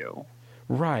alive in you,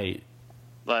 right?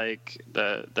 Like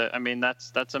I mean,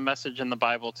 that's a message in the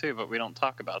Bible too, but we don't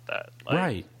talk about that. Like,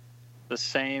 right. The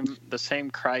same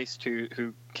Christ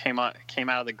who came out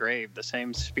of the grave, the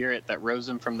same Spirit that rose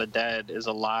him from the dead is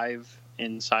alive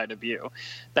inside of you.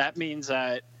 That means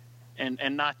that.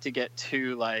 And not to get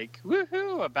too like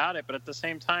woohoo about it, but at the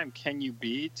same time, can you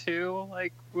be too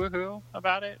like woohoo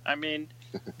about it? I mean,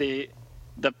 the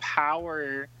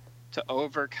power to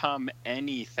overcome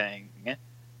anything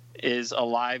is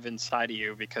alive inside of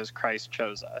you because Christ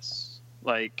chose us.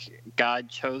 Like, God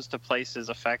chose to place his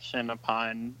affection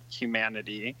upon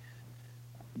humanity,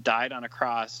 died on a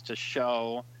cross to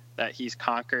show that he's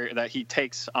conquered, that he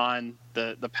takes on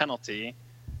the penalty,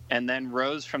 and then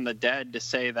rose from the dead to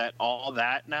say that all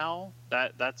that now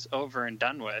that's over and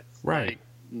done with. Right. Like,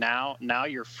 now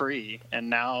you're free, and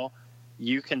now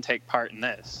you can take part in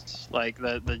this. Like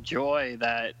the joy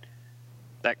that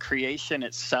creation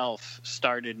itself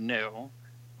started new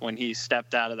when he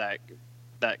stepped out of that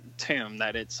tomb,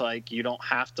 that it's like you don't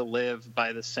have to live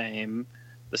by the same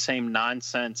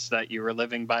nonsense that you were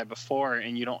living by before,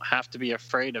 and you don't have to be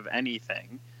afraid of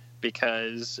anything,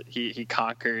 because he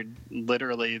conquered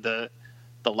literally the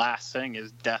last thing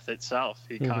is death itself.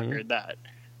 He conquered that,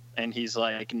 and he's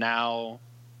like, now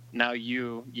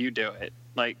you do it.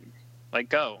 Like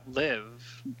go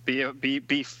live,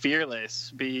 be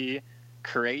fearless, be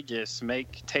courageous,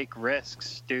 take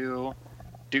risks, do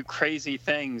crazy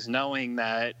things, knowing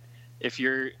that if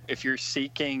you're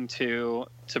seeking to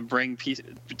bring peace,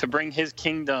 to bring his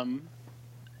kingdom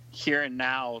here and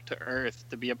now to earth,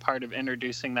 to be a part of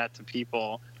introducing that to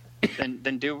people,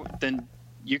 then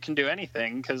you can do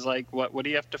anything, because like what do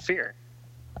you have to fear?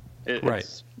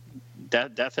 Right.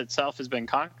 Death itself has been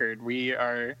conquered.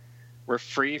 We're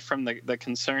free from the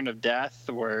concern of death.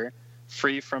 We're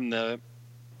free from the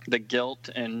guilt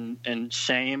and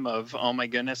shame of, oh my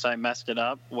goodness, I messed it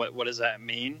up. What does that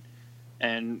mean?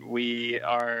 And we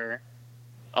are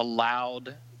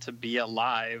allowed to be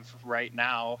alive right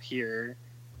now here,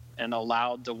 and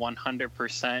allowed to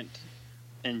 100%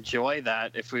 enjoy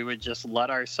that if we would just let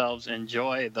ourselves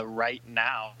enjoy the right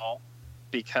now,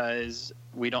 because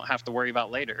we don't have to worry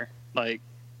about later. Like,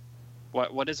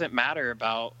 what does it matter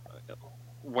about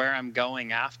where I'm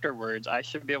going afterwards? I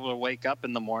should be able to wake up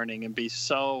in the morning and be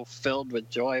so filled with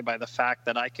joy by the fact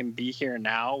that I can be here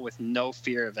now with no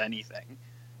fear of anything.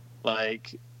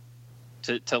 Like,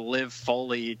 to live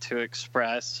fully, to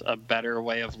express a better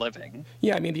way of living.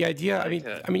 Yeah, I mean, the idea, I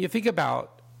mean, you think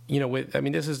about,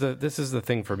 this is the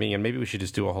thing for me, and maybe we should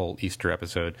just do a whole Easter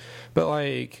episode, but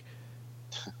like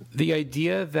the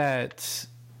idea that,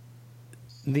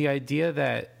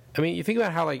 I mean, you think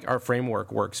about how like our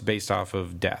framework works based off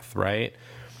of death, right?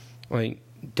 Like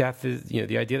death is,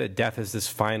 the idea that death is this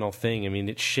final thing. I mean,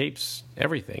 it shapes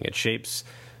everything. It shapes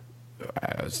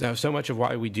so much of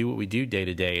why we do what we do day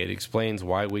to day. It explains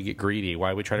why we get greedy,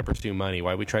 why we try to pursue money,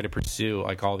 why we try to pursue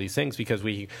like all these things, because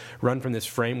we run from this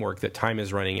framework that time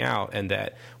is running out and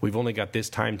that we've only got this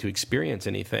time to experience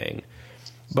anything.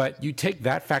 But you take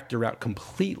that factor out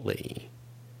completely,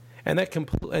 and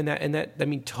that I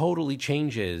mean totally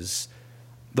changes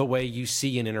the way you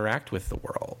see and interact with the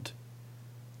world.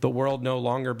 The world no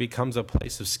longer becomes a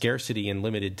place of scarcity and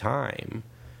limited time.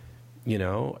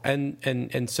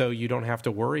 And so you don't have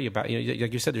to worry about,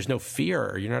 like you said, there's no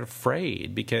fear. You're not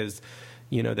afraid, because,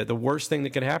 that the worst thing that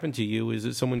could happen to you is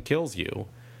that someone kills you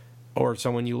or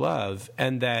someone you love,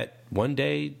 and that one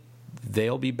day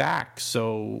they'll be back.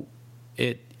 So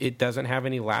it doesn't have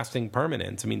any lasting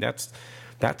permanence. I mean, that's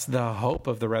the hope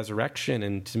of the resurrection.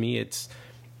 And to me, it's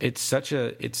such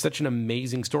an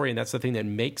amazing story. And that's the thing that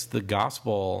makes the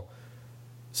gospel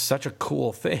such a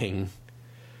cool thing.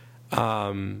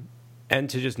 and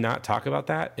to just not talk about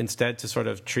that, instead to sort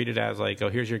of treat it as like, oh,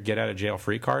 here's your get out of jail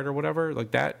free card or whatever,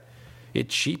 like that, it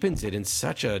cheapens it in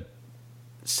such a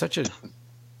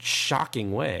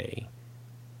shocking way.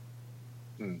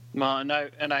 Well, and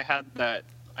I had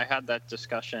that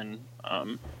discussion.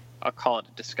 I'll call it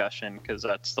a discussion because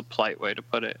that's the polite way to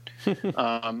put it.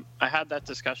 I had that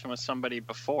discussion with somebody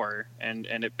before, and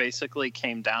it basically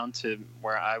came down to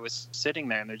where I was sitting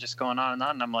there, and they're just going on,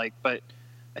 and I'm like, but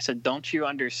I said, don't you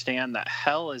understand that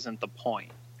hell isn't the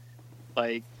point?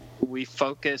 Like, we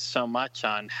focus so much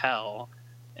on hell,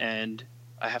 and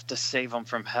I have to save them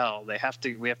from hell. We have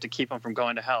to keep them from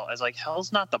going to hell. I was like,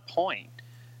 hell's not the point.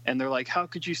 And they're like, how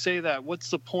could you say that? What's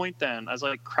the point then? I was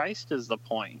like, Christ is the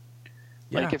point.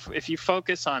 Yeah. Like, if you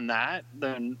focus on that,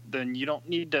 then you don't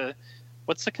need to.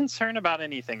 What's the concern about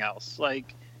anything else?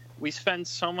 Like, we spend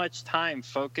so much time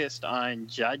focused on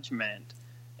judgment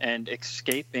and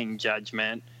escaping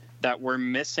judgment that we're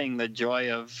missing the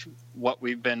joy of what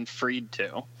we've been freed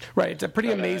to. Right. It's a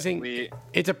pretty amazing.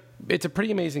 It's a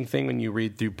pretty amazing thing when you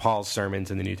read through Paul's sermons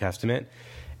in the New Testament,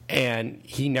 and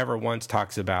he never once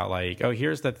talks about like, oh,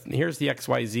 here's the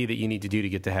XYZ that you need to do to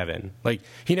get to heaven. Like,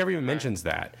 he never even mentions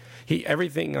that.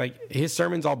 Everything, like, his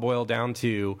sermons all boil down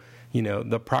to,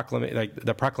 the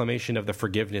proclamation of the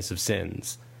forgiveness of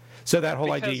sins. So that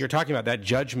whole idea you're talking about, that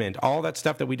judgment, all that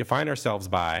stuff that we define ourselves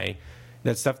by,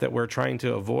 that stuff that we're trying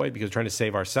to avoid because we're trying to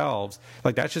save ourselves,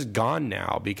 like, that's just gone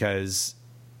now because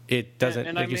it doesn't,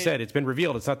 and you said, it's been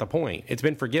revealed. It's not the point. It's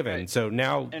been forgiven. Right. So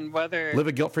now live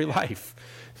a guilt-free life.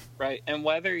 Right. And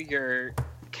whether you're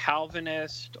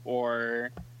Calvinist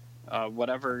or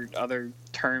whatever other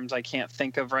terms I can't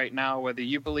think of right now, whether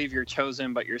you believe you're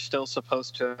chosen but you're still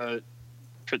supposed to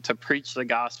preach the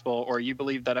gospel, or you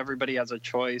believe that everybody has a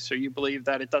choice, or you believe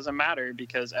that it doesn't matter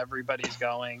because everybody's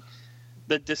going,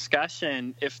 if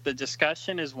the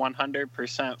discussion is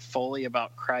 100% fully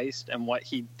about Christ and what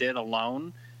he did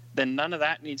alone, then none of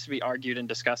that needs to be argued and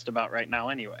discussed about right now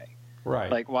anyway.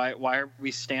 Right. Like, why are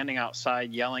we standing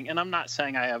outside yelling? And I'm not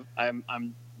saying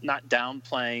I'm not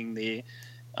downplaying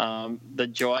the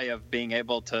joy of being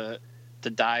able to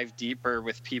dive deeper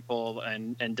with people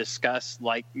and discuss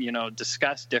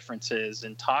discuss differences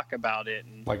and talk about it,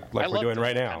 and like we're doing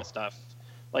right now, kind of stuff.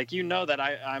 Like,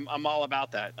 that I'm all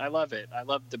about that. I love it. I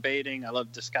love debating. I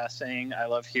love discussing. I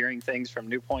love hearing things from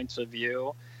new points of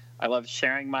view. I love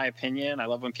sharing my opinion. I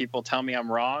love when people tell me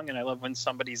I'm wrong, and I love when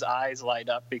somebody's eyes light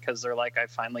up because they're like, I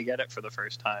finally get it for the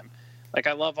first time. Like,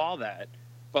 I love all that.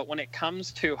 But when it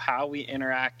comes to how we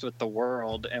interact with the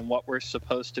world and what we're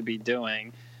supposed to be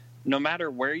doing, no matter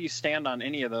where you stand on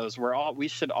any of those, we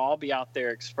should all be out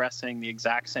there expressing the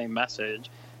exact same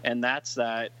message, and that's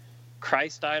that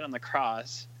Christ died on the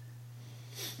cross,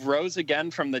 rose again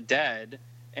from the dead,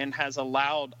 and has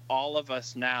allowed all of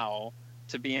us now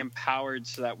to be empowered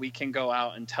so that we can go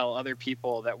out and tell other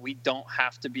people that we don't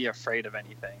have to be afraid of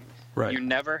anything. Right. You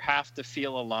never have to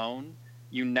feel alone.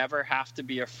 You never have to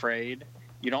be afraid.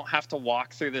 You don't have to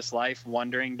walk through this life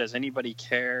wondering, does anybody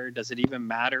care? Does it even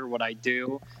matter what I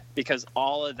do? Because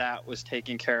all of that was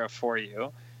taken care of for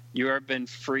you. You have been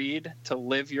freed to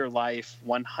live your life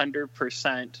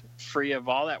 100% free of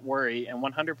all that worry and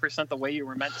 100% the way you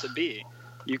were meant to be.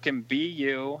 You can be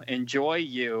you, enjoy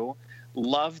you,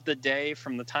 love the day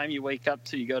from the time you wake up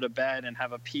till you go to bed, and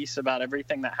have a peace about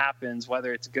everything that happens,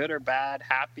 whether it's good or bad,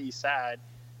 happy, sad.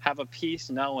 Have a peace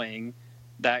knowing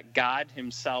that God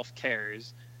himself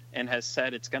cares and has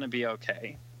said it's going to be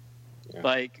okay. Yeah.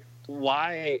 Like,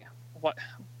 what?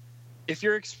 If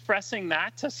you're expressing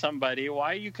that to somebody,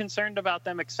 why are you concerned about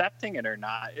them accepting it or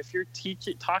not? If you're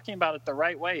talking about it the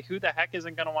right way, who the heck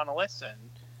isn't going to want to listen?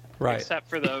 Right. Except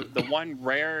for the one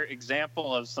rare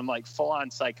example of some like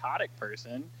full-on psychotic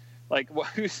person. Like, what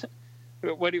are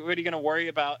you going to worry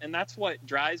about? And that's what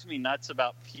drives me nuts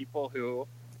about people who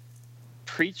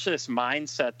preach this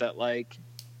mindset that, like,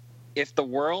 if the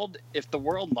world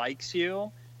likes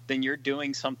you, then you're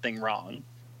doing something wrong.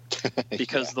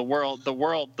 Because yeah.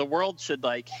 the world should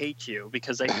like hate you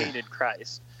because they hated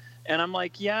Christ. And I'm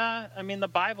like, yeah, I mean, the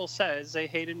Bible says they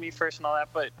hated me first and all that,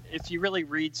 but if you really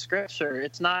read scripture,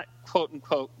 it's not quote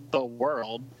unquote the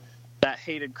world that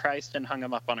hated Christ and hung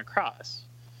him up on a cross.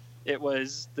 It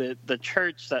was the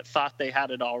church that thought they had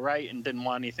it all right and didn't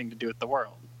want anything to do with the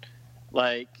world.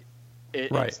 Like,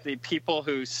 it's the people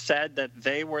who said that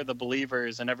they were the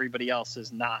believers and everybody else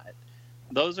is not.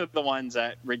 Those are the ones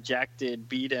that rejected,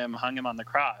 beat him, hung him on the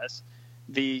cross.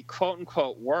 The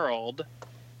quote-unquote world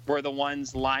were the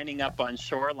ones lining up on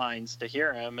shorelines to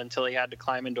hear him until he had to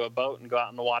climb into a boat and go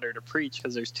out in the water to preach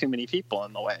because there's too many people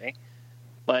in the way.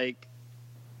 Like,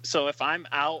 so if I'm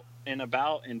out and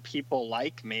about and people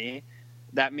like me,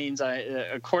 that means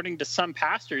according to some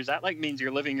pastors, that like means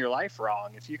you're living your life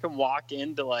wrong. If you can walk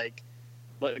into like,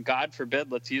 God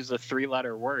forbid, let's use a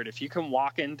 3-letter word. If you can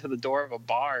walk into the door of a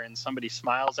bar and somebody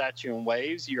smiles at you and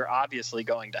waves, you're obviously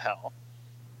going to hell.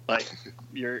 Like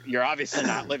you're obviously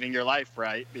not living your life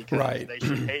right, because they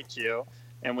should hate you.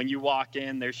 And when you walk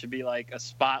in, there should be like a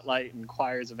spotlight and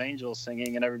choirs of angels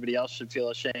singing, and everybody else should feel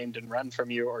ashamed and run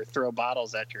from you or throw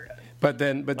bottles at your head. But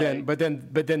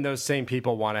then those same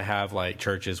people want to have like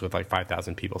churches with like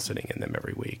 5,000 people sitting in them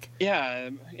every week.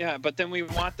 Yeah. But then we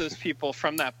want those people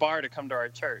from that bar to come to our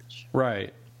church.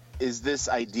 Right. Is this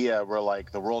idea where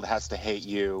like the world has to hate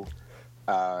you?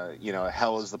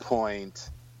 Hell is the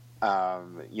point.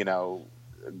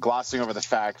 Glossing over the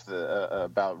fact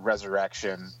about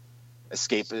resurrection.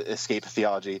 Escape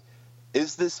theology.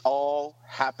 Is this all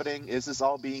happening? Is this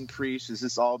all being preached? Is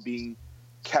this all being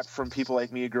kept from people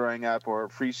like me growing up, or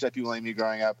preached at people like me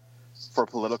growing up for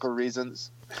political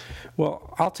reasons?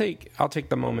 Well, I'll take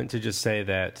the moment to just say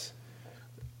that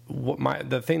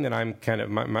the thing that I'm kind of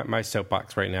my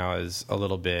soapbox right now is a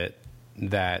little bit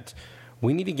that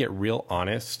we need to get real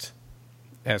honest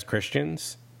as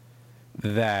Christians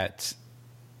that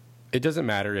it doesn't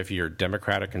matter if you're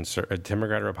Democrat,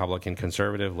 Democrat, Republican,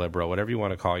 conservative, liberal, whatever you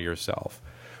want to call yourself.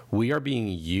 We are being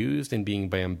used and being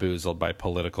bamboozled by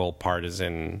political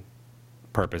partisan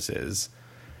purposes.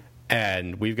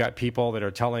 And we've got people that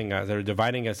are telling us, that are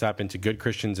dividing us up into good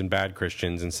Christians and bad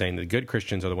Christians and saying that good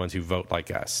Christians are the ones who vote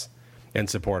like us and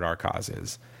support our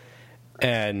causes.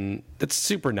 And that's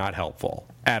super not helpful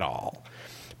at all.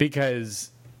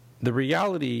 Because the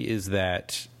reality is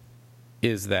that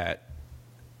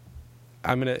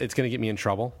it's going to get me in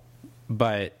trouble,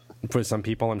 but for some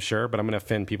people, I'm sure, but I'm going to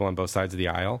offend people on both sides of the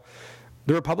aisle.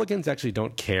 The Republicans actually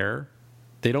don't care.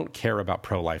 They don't care about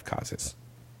pro-life causes.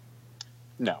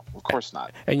 No, of course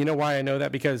not. And you know why I know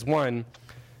that? Because one,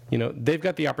 they've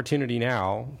got the opportunity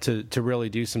now to really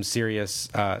do some serious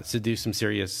damage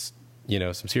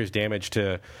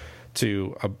to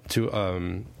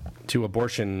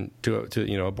abortion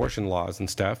abortion laws and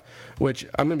stuff, which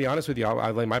I'm going to be honest with you,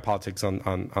 I lay my politics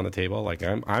on the table. Like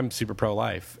I'm super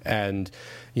pro-life, and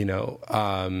I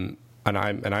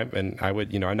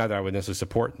would not that I would necessarily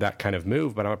support that kind of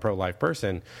move, but I'm a pro-life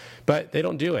person. But they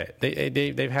don't do it.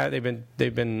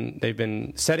 They've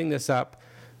been setting this up,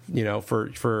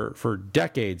 for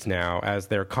decades now as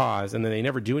their cause, and then they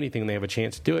never do anything when they have a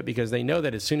chance to do it, because they know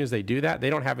that as soon as they do that, they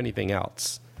don't have anything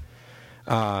else.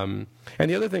 And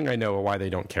the other thing I know why they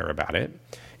don't care about it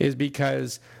is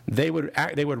because they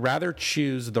would rather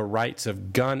choose the rights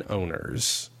of gun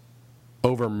owners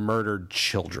over murdered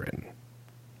children,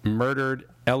 murdered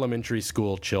elementary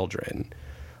school children.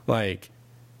 Like,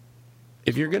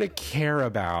 if you're going to care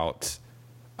about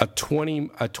a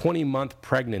 20-month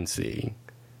pregnancy,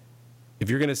 if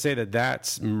you're going to say that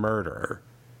that's murder,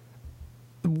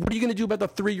 what are you going to do about the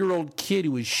 3-year-old kid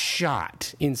who was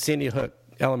shot in Sandy Hook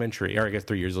Elementary? Or I guess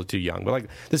 3 years old, too young, but like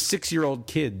the 6-year-old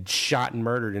kid shot and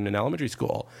murdered in an elementary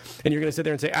school, and you're going to sit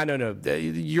there and say, no,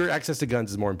 your access to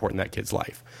guns is more important than that kid's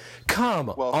life. Come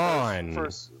on.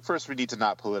 First, we need to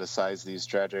not politicize these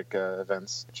tragic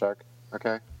events, Chuck.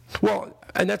 Okay. Well,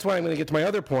 and that's why I'm going to get to my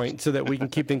other point so that we can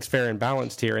keep things fair and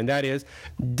balanced here, and that is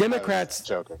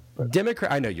Democrats.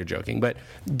 I know you're joking, but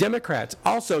Democrats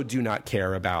also do not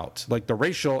care about like the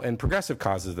racial and progressive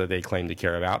causes that they claim to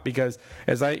care about, because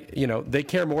they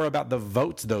care more about the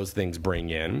votes those things bring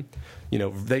in.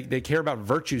 They care about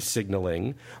virtue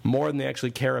signaling more than they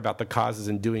actually care about the causes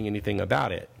and doing anything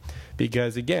about it,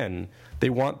 because again, they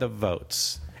want the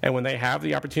votes. And when they have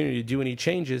the opportunity to do any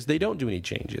changes, they don't do any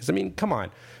changes. I mean, come on.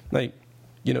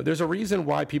 There's a reason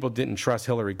why people didn't trust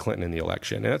Hillary Clinton in the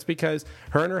election. And that's because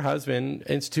her and her husband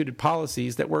instituted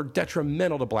policies that were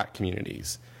detrimental to black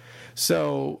communities.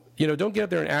 So, don't get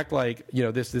up there and act like,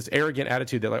 this arrogant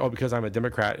attitude that like, because I'm a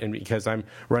Democrat and because I'm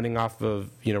running off of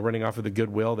the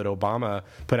goodwill that Obama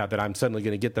put out, that I'm suddenly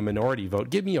going to get the minority vote.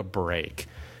 Give me a break.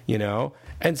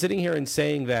 And sitting here and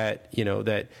saying that,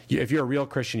 if you're a real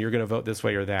Christian, you're going to vote this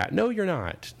way or that. No, you're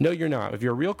not. No, you're not. If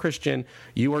you're a real Christian,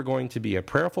 you are going to be a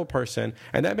prayerful person,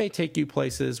 and that may take you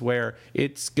places where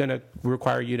it's going to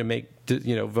require you to make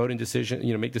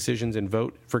decisions and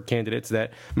vote for candidates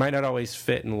that might not always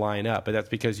fit and line up. But that's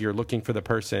because you're looking for the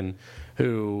person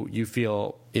who you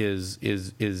feel is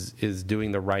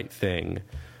doing the right thing.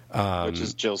 Which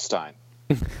is Jill Stein.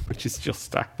 Which is Jill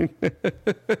Stein.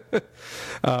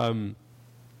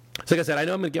 So like I said, I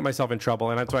know I'm going to get myself in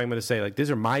trouble, and that's why I'm going to say, like, these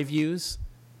are my views.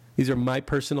 These are my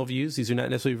personal views. These do not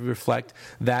necessarily reflect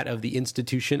that of the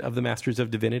institution of the Masters of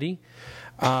Divinity.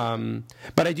 But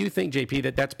I do think, JP,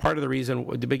 that that's part of the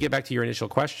reason, to get back to your initial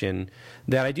question,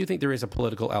 that I do think there is a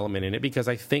political element in it, because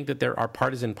I think that there are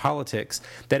partisan politics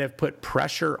that have put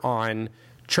pressure on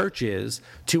churches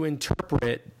to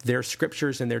interpret their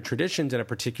scriptures and their traditions in a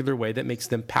particular way that makes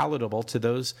them palatable to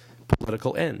those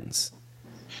political ends.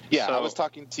 Yeah, So- I was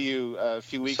talking to you a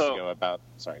few weeks ago about.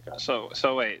 Sorry, go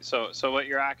ahead. So what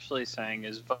you're actually saying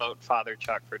is vote Father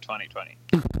Chuck for 2020.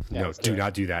 Yeah, No, that's do correct.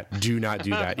 not do that. Do not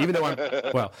do that. Even though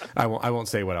I won't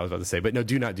say what I was about to say, but no,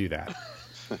 do not do that.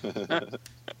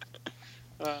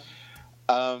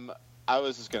 I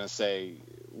was just gonna say,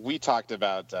 we talked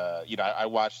about. I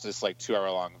watched this like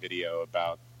 2-hour-long video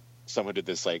about someone who did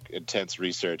this like intense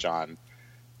research on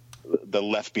the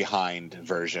Left Behind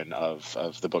version of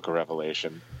the Book of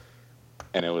Revelation,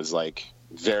 and it was like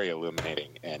very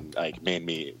illuminating and like made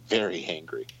me very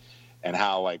angry. And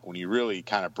how like when you really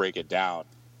kind of break it down,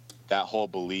 that whole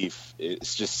belief, it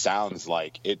just sounds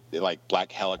like like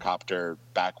black helicopter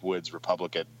backwoods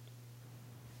Republican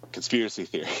conspiracy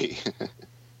theory.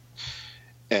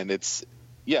 And it's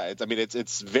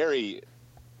very,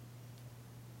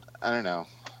 I don't know.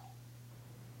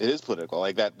 It is political.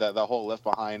 Like that the whole Left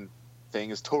Behind thing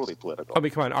is totally political. I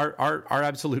mean, come on. Our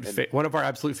absolute one of our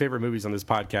absolute favorite movies on this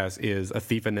podcast is A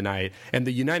Thief in the Night, and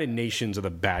the United Nations are the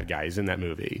bad guys in that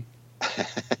movie.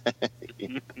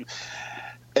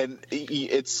 And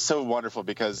it's so wonderful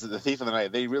because the Thief in the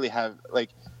Night, they really have like,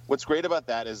 what's great about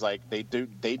that is like they do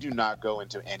not go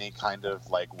into any kind of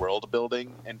like world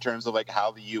building in terms of like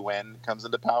how the UN comes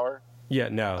into power. Yeah,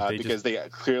 no, Because they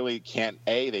clearly can't,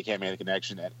 A, they can't make the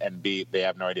connection, and B, they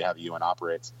have no idea how the UN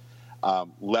operates.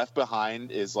 Left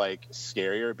Behind is like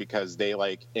scarier because they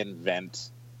like invent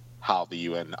how the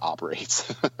UN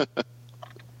operates.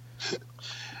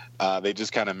 They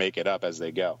just kind of make it up as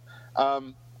they go.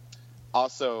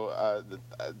 Also,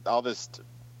 all this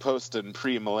post and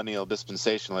pre-millennial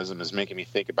dispensationalism is making me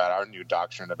think about our new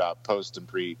doctrine about post and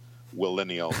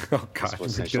pre-millennial. Oh God, we're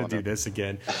going to do this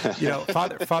again. You know,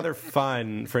 Father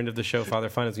Fun, friend of the show, Father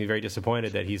Fun is going to be very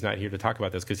disappointed that he's not here to talk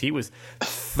about this, because he was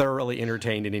thoroughly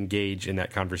entertained and engaged in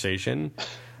that conversation.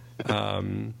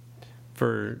 So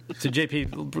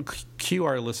JP, cue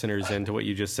our listeners into what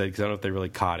you just said, because I don't know if they really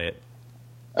caught it.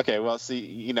 Okay, well,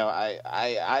 see,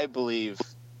 I believe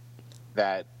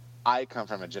that I come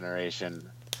from a generation.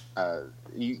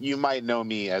 You might know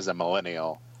me as a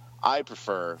millennial. I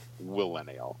prefer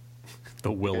millennial.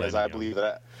 The Willennial. Because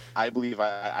I believe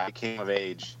I came of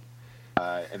age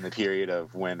in the period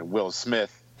of when Will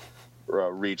Smith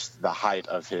reached the height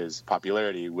of his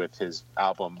popularity with his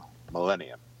album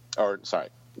Millennium.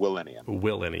 Willennium.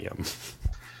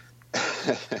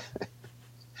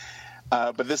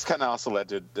 But this kind of also led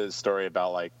to the story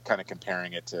about like kind of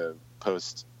comparing it to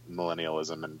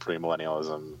post-millennialism and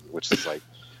premillennialism, which is like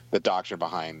the doctrine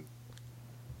behind,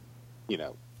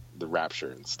 the rapture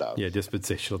and stuff. Yeah,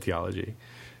 dispensational theology.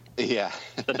 Yeah.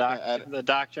 The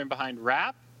doctrine behind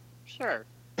rap? Sure.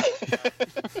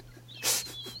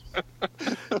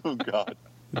 Oh, God.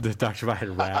 The doctrine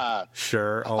behind rap.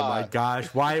 Sure. Oh, my gosh.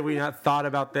 Why have we not thought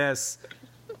about this?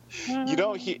 You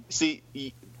don't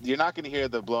you're not going to hear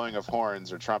the blowing of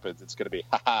horns or trumpets. It's going to be,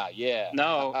 ha-ha, yeah.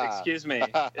 No, ha-ha. excuse me.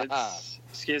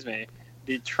 Excuse me.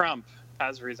 The trump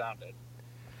has resounded.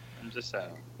 I'm just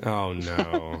saying. Oh,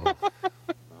 no.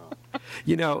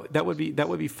 That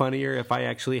would be funnier if I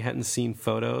actually hadn't seen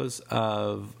photos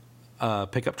of a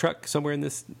pickup truck somewhere in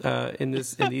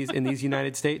these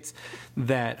United States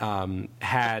that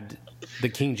had the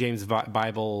King James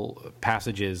Bible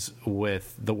passages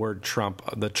with the word Trump,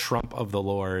 the Trump of the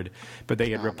Lord, but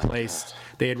they had replaced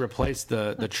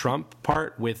the Trump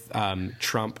part with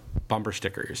Trump bumper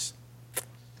stickers.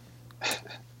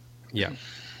 Yeah.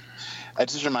 It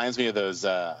just reminds me of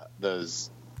those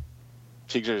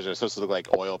pictures are supposed to look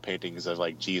like oil paintings of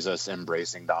like Jesus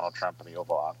embracing Donald Trump in the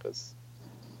Oval Office.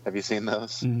 Have you seen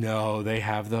those? No, they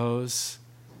have those.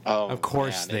 Oh, of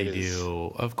course man, they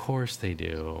do. Of course they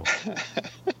do.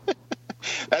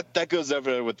 That goes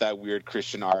over with that weird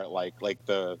Christian art, I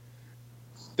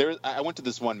went to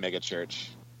this one mega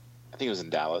church, I think it was in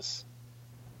Dallas,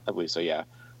 I believe so, yeah,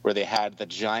 where they had the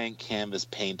giant canvas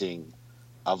painting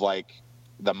of like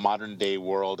the modern day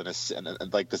world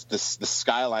and like the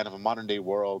skyline of a modern day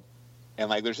world,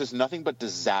 and like there's just nothing but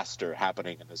disaster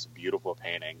happening in this beautiful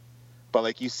painting, but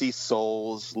like you see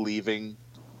souls leaving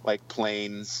like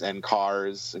planes and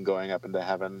cars and going up into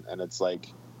heaven, and it's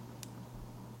like,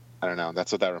 I don't know,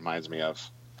 that's what that reminds me of.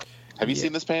 Have you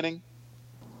seen this painting?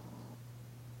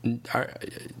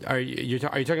 Are you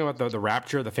talking about the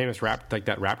Rapture, the famous like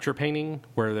that Rapture painting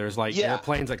where there's like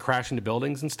airplanes that crash into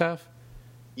buildings and stuff?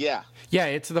 Yeah. Yeah,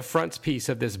 it's the frontispiece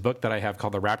of this book that I have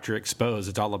called The Rapture Exposed.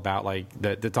 It's all about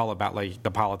it's all about like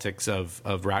the politics of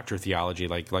rapture theology,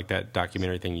 like that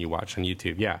documentary thing you watch on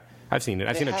YouTube. Yeah, I've seen it.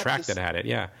 I've seen a track that had it.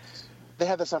 Yeah. They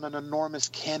had this on an enormous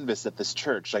canvas at this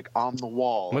church, like on the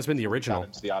wall. Must have been the original.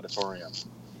 Into the auditorium,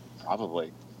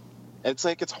 probably. It's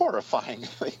like it's horrifying.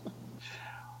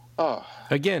 Oh.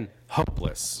 Again,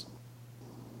 hopeless.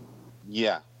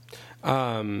 Yeah.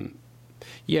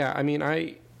 Yeah. I mean,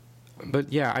 I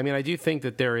do think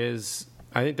that there is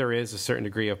a certain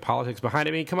degree of politics behind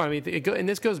it. I mean, come on. And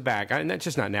this goes back, and that's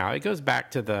just not now. It goes back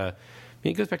to the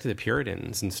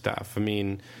Puritans and stuff. I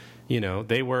mean,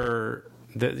 they were.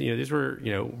 These were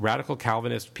radical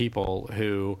Calvinist people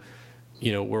who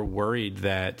were worried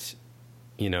that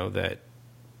they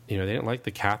didn't like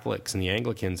the Catholics and the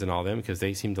Anglicans and all them because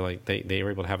they seemed to like they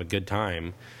were able to have a good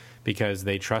time because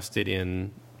they trusted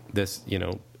in this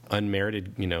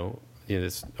unmerited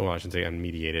this, well, I shouldn't say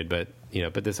unmediated, but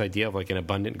this idea of like an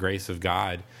abundant grace of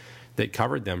God that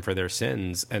covered them for their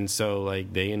sins, and so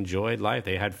like they enjoyed life,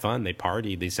 they had fun, they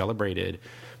partied, they celebrated.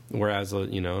 Whereas,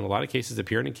 in a lot of cases, the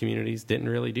Puritan communities didn't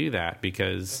really do that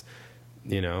because,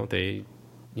 they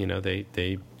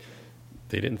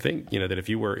didn't think, that if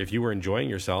you were enjoying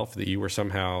yourself, that you were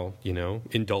somehow,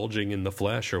 indulging in the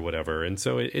flesh or whatever. And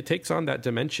so it takes on that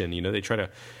dimension. They try to,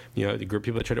 the group of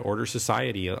people that try to order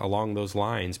society along those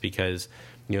lines because,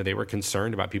 they were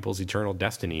concerned about people's eternal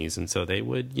destinies. And so they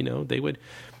would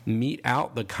mete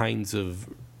out the kinds of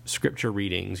scripture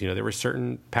readings. There were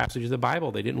certain passages of the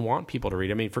Bible they didn't want people to read.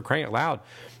 I mean, for crying out loud,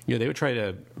 they would try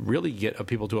to really get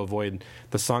people to avoid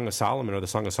the Song of Solomon or the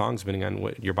Song of Songs, depending on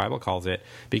what your Bible calls it,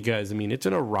 because, I mean, it's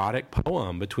an erotic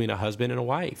poem between a husband and a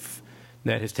wife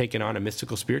that has taken on a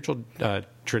mystical spiritual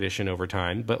tradition over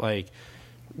time. But, like,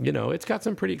 it's got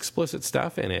some pretty explicit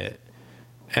stuff in it.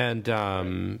 And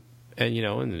we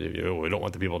don't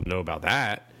want the people to know about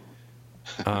that.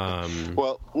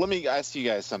 Well, let me ask you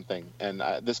guys something, and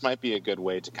this might be a good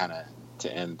way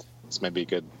to end. This might be a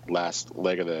good last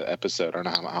leg of the episode. I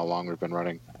don't know how long we've been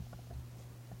running.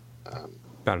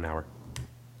 About an hour.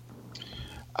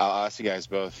 I'll ask you guys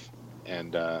both,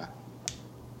 and we're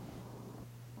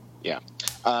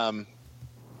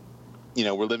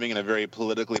living in a very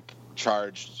politically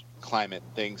charged climate,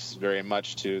 thanks very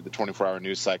much to the 24-hour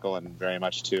news cycle and very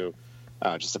much to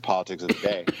just the politics of the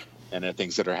day and the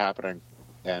things that are happening.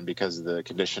 And because of the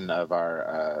condition of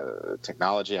our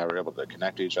technology, how we're able to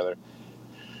connect to each other.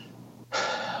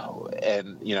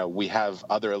 And, we have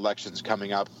other elections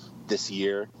coming up this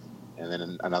year and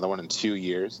then another one in 2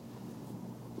 years.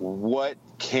 What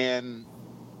can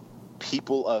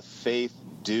people of faith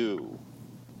do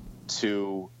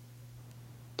to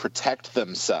protect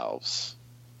themselves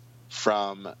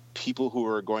from people who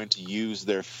are going to use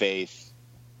their faith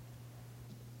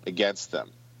against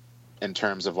them? In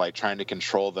terms of like trying to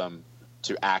control them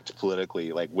to act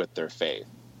politically, like with their faith,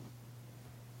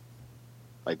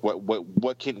 like what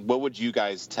would you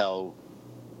guys tell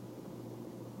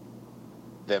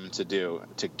them to do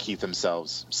to keep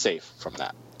themselves safe from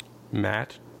that?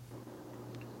 Matt,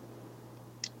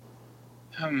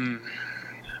 I'm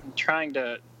trying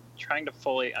to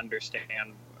fully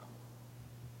understand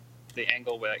the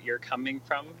angle that you're coming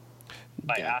from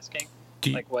by asking,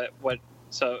 what.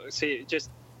 So see, just.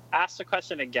 Ask the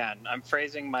question again. I'm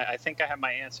phrasing I think I have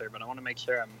my answer, but I want to make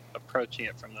sure I'm approaching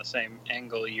it from the same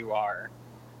angle you are,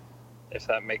 if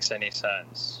that makes any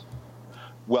sense.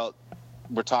 Well,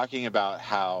 we're talking about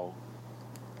how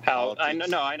I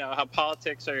know how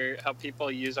politics how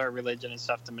people use our religion and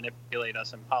stuff to manipulate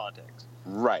us in politics.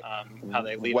 Right. How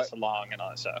they lead us along and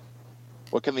all that stuff.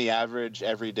 What can the average,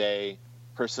 everyday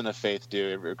person of faith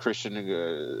do? Every Christian,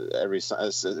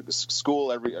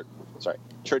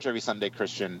 church every Sunday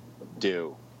Christian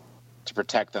do to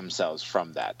protect themselves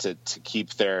from that, to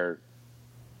keep their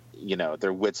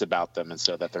wits about them, and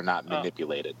so that they're not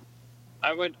manipulated.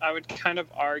 I would kind of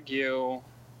argue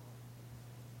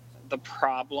the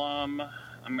problem.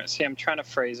 I'm trying to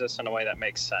phrase this in a way that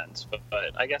makes sense, but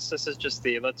I guess this is just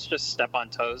let's just step on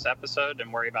toes episode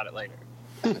and worry about it later.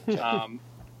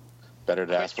 Better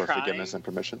to ask for forgiveness and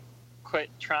permission.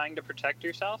 Quit trying to protect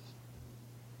yourself.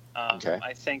 Okay.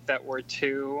 I think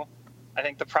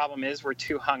the problem is we're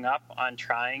too hung up on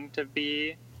trying to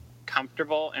be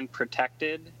comfortable and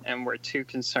protected, and we're too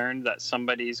concerned that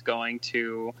somebody's going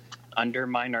to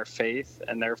undermine our faith,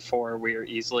 and therefore we are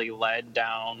easily led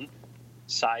down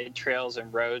side trails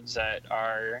and roads that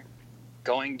are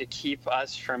going to keep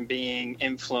us from being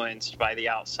influenced by the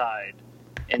outside,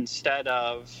 instead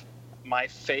of my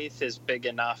faith is big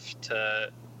enough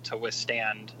to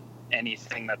withstand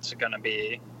anything that's going to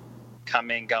be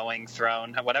coming, going,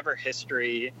 thrown, whatever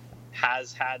history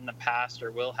has had in the past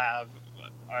or will have.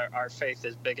 Our faith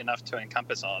is big enough to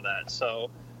encompass all of that.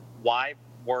 So why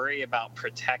worry about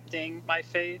protecting my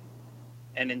faith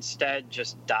and instead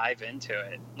just dive into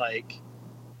it? Like,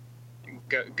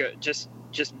 just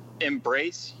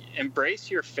embrace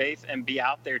your faith and be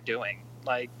out there doing.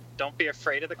 Like, don't be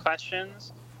afraid of the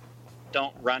questions.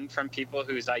 Don't run from people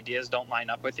whose ideas don't line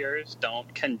up with yours.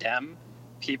 Don't condemn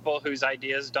people whose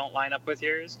ideas don't line up with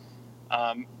yours.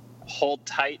 Hold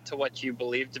tight to what you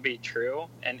believe to be true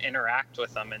and interact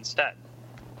with them instead.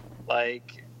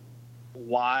 Like,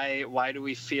 why do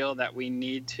we feel that we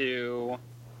need to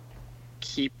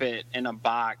keep it in a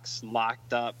box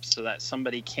locked up so that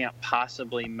somebody can't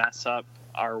possibly mess up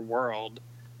our world,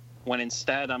 when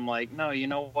instead I'm like, no, you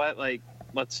know what, like,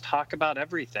 let's talk about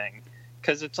everything?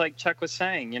 Because it's like Chuck was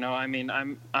saying, you know, I mean,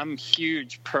 I'm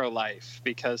huge pro-life,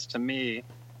 because to me,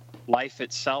 life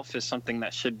itself is something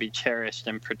that should be cherished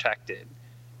and protected.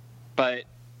 But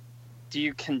do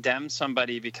you condemn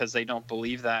somebody because they don't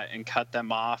believe that and cut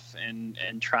them off and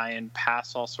try and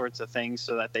pass all sorts of things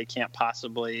so that they can't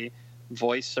possibly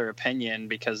voice their opinion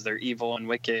because they're evil and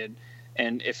wicked?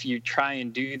 And if you try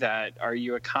and do that, are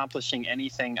you accomplishing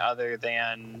anything other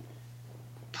than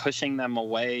pushing them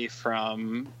away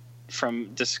from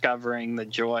discovering the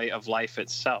joy of life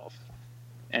itself?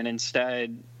 And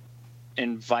instead,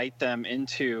 invite them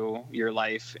into your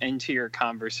life, into your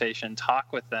conversation,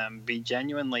 talk with them, be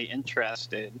genuinely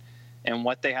interested in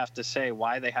what they have to say,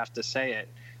 why they have to say it.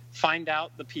 Find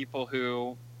out the people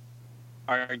who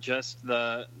are just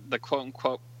the quote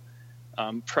unquote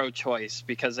pro-choice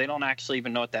because they don't actually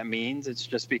even know what that means. It's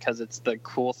just because it's the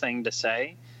cool thing to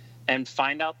say. And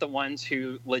find out the ones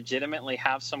who legitimately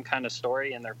have some kind of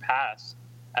story in their past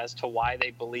as to why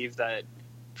they believe that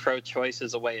pro-choice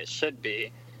is the way it should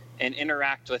be, and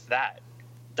interact with that.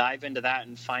 Dive into that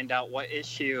and find out what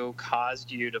issue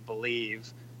caused you to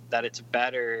believe that it's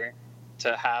better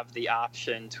to have the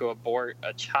option to abort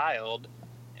a child,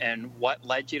 and what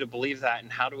led you to believe that,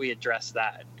 and how do we address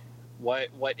that?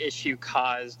 What issue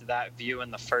caused that view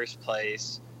in the first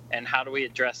place, and how do we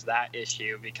address that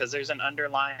issue? Because there's an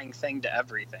underlying thing to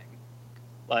everything.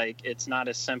 Like, it's not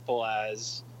as simple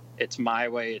as it's my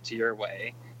way, it's your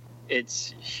way.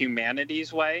 It's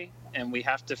humanity's way, and we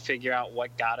have to figure out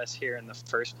what got us here in the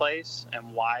first place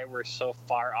and why we're so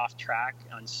far off track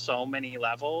on so many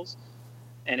levels.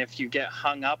 And if you get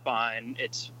hung up on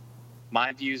it's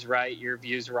my view's right, your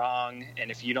view's wrong, and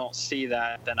if you don't see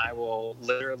that, then I will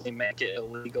literally make it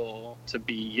illegal to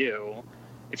be you.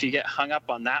 If you get hung up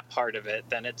on that part of it,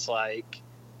 then it's like,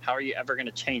 how are you ever going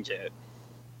to change it?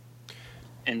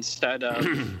 Instead of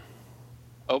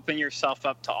open yourself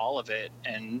up to all of it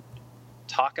and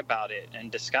talk about it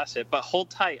and discuss it, but hold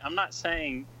tight. I'm not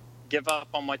saying give up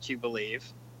on what you believe.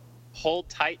 Hold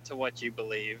tight to what you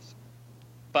believe,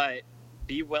 but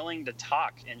be willing to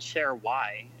talk and share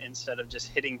why, instead of just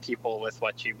hitting people with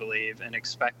what you believe and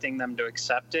expecting them to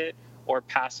accept it or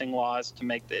passing laws to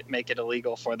make it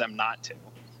illegal for them not to.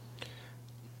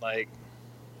 Like,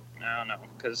 I don't know,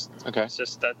 because it's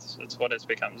just that's what it's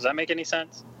become. Does that make any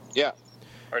sense? Yeah.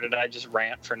 Or did I just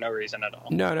rant for no reason at all?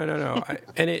 No.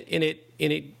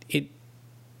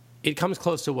 It comes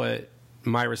close to what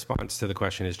my response to the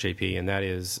question is, JP, and that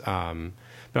is,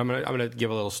 but I'm gonna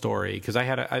give a little story, because I've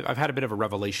had a bit of a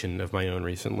revelation of my own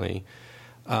recently.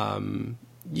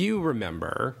 You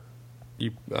remember,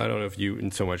 I don't know if you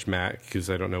in so much, Matt, because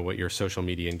I don't know what your social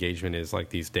media engagement is like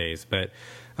these days, but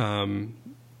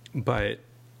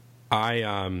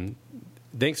I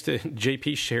thanks to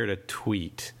JP shared a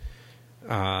tweet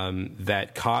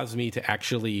that caused me to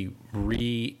actually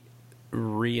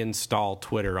reinstall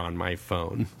Twitter on my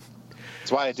phone.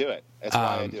 That's why I do it. That's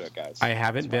why I do it, guys. I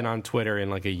haven't been on Twitter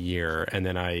in like a year, and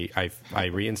then I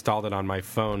reinstalled it on my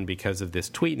phone because of this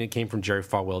tweet, and it came from Jerry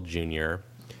Falwell Jr.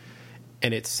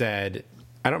 And it said,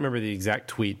 I don't remember the exact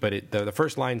tweet, but the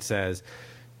first line says,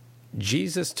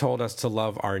 Jesus told us to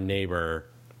love our neighbor,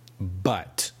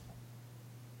 but...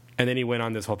 And then he went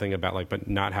on this whole thing about but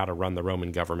not how to run the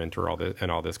Roman government or all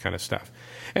this kind of stuff.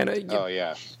 And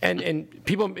and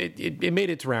people, it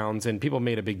made its rounds, and people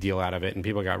made a big deal out of it, and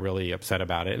people got really upset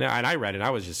about it. And I read it, and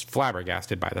I was just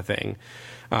flabbergasted by the thing.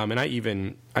 And I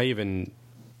even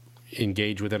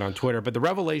engaged with it on Twitter. But the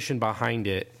revelation behind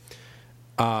it,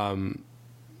 that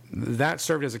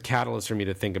served as a catalyst for me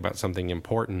to think about something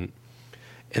important,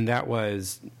 and that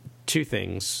was two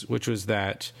things, which was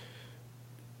that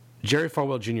Jerry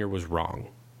Falwell Jr. was wrong.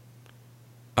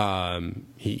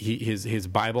 His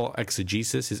Bible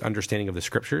exegesis, his understanding of the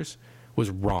scriptures, was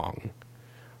wrong.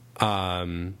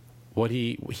 What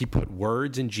he put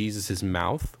words in Jesus'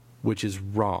 mouth, which is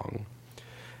wrong.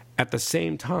 At the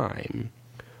same time,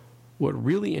 what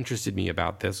really interested me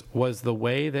about this was the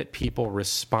way that people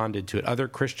responded to it. Other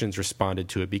Christians responded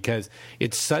to it, because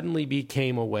it suddenly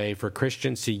became a way for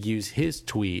Christians to use his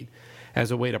tweet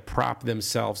as a way to prop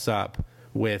themselves up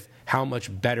with how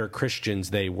much better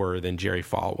Christians they were than Jerry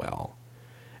Falwell.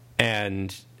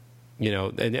 And, you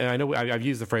know, and I know I've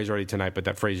used the phrase already tonight, but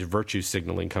that phrase virtue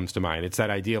signaling comes to mind. It's that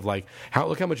idea of like,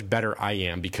 look how much better I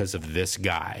am because of this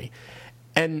guy.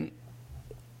 And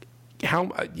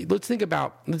let's think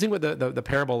about the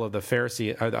parable of the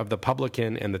Pharisee, of the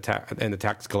publican and the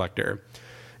tax collector.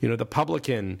 You know, the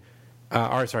publican, the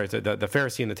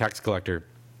Pharisee and the tax collector.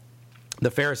 The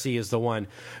Pharisee is the one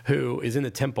who is in the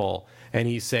temple and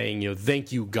he's saying, you know,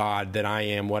 thank you, God, that I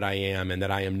am what I am and that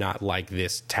I am not like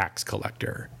this tax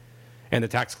collector. And the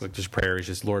tax collector's prayer is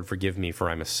just, Lord, forgive me, for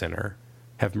I'm a sinner.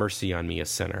 Have mercy on me, a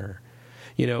sinner.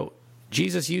 You know,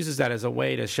 Jesus uses that as a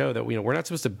way to show that, you know, we're not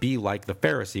supposed to be like the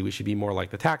Pharisee. We should be more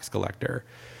like the tax collector.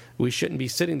 We shouldn't be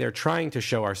sitting there trying to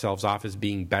show ourselves off as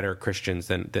being better Christians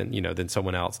than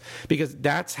someone else, because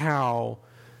that's how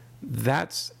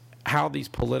these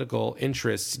political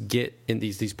interests get in,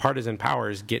 these partisan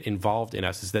powers get involved in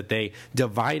us, is that they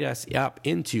divide us up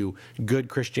into good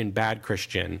Christian, bad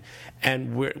Christian.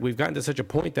 And we've gotten to such a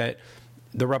point that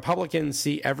the Republicans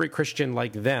see every Christian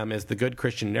like them as the good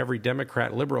Christian, and every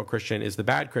Democrat, liberal Christian is the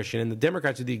bad Christian. And the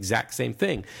Democrats do the exact same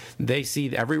thing. They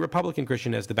see every Republican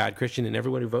Christian as the bad Christian, and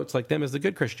everyone who votes like them as the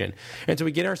good Christian. And so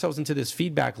we get ourselves into this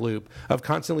feedback loop of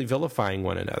constantly vilifying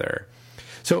one another.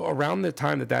 So around the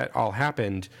time that all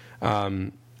happened,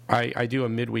 I do a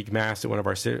midweek mass at one of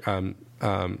our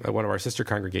sister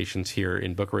congregations here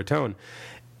in Boca Raton,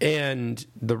 and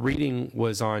the reading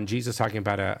was on Jesus talking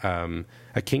about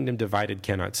a kingdom divided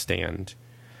cannot stand.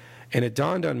 And it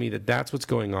dawned on me that that's what's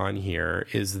going on here,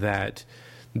 is that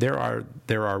there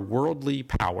are worldly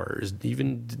powers,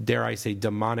 even dare I say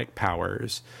demonic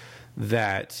powers,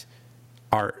 that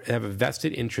have a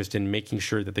vested interest in making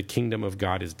sure that the kingdom of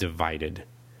God is divided.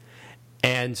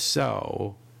 And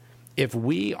so, if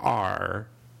we are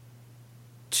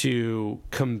to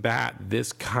combat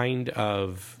this kind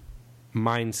of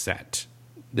mindset,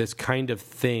 this kind of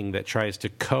thing that tries to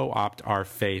co-opt our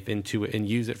faith into it and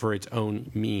use it for its own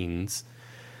means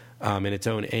and its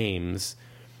own aims,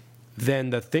 then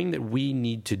the thing that we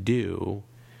need to do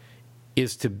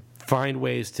is to find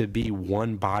ways to be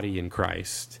one body in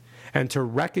Christ, and to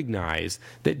recognize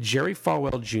that Jerry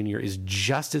Falwell Jr. is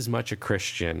just as much a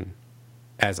Christian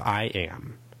as I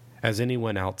am, as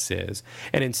anyone else is.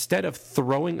 And instead of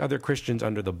throwing other Christians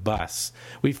under the bus,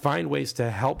 we find ways to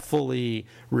helpfully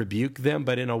rebuke them,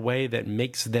 but in a way that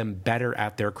makes them better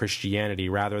at their Christianity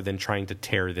rather than trying to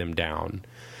tear them down.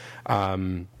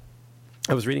 I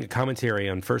was reading a commentary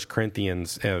on 1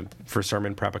 Corinthians for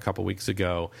sermon prep a couple weeks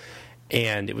ago,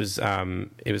 and it was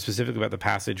specifically about the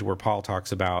passage where Paul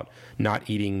talks about not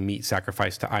eating meat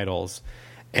sacrificed to idols.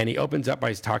 And he opens up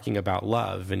by talking about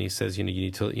love, and he says, you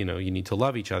need to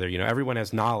love each other. Everyone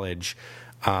has knowledge,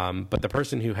 but the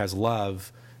person who has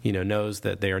love, knows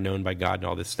that they are known by God and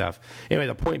all this stuff. Anyway,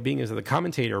 the point being is that the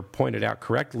commentator pointed out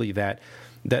correctly that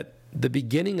the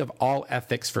beginning of all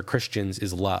ethics for Christians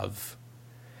is love.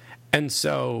 And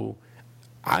so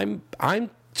I'm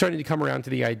starting to come around to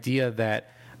the idea that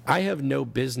I have no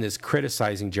business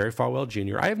criticizing Jerry Falwell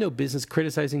Jr. I have no business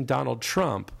criticizing Donald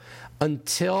Trump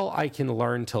until I can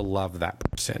learn to love that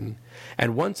person.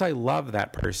 And once I love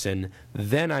that person,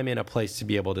 then I'm in a place to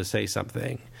be able to say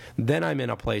something. Then I'm in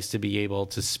a place to be able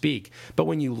to speak. But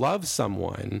when you love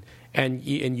someone and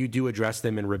you do address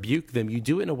them and rebuke them, you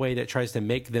do it in a way that tries to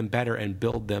make them better and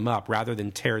build them up rather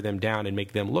than tear them down and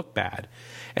make them look bad.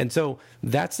 And so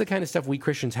that's the kind of stuff we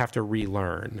Christians have to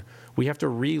relearn. We have to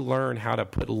relearn how to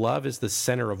put love as the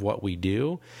center of what we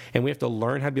do, and we have to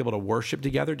learn how to be able to worship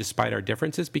together despite our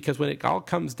differences, because when it all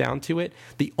comes down to it,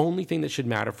 the only thing that should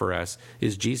matter for us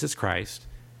is Jesus Christ,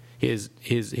 his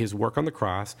work on the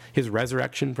cross, his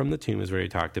resurrection from the tomb, as we already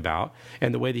talked about,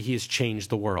 and the way that he has changed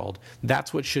the world.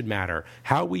 That's what should matter.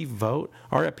 How we vote,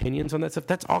 our opinions on that stuff,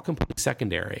 that's all completely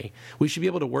secondary. We should be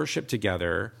able to worship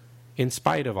together in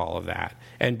spite of all of that,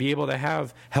 and be able to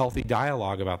have healthy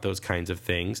dialogue about those kinds of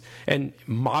things, and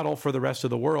model for the rest of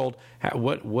the world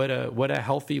what a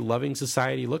healthy, loving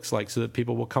society looks like, so that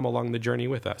people will come along the journey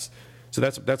with us. So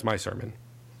that's my sermon.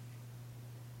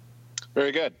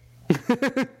 Very good.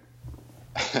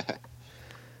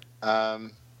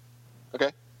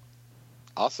 Okay,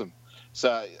 awesome.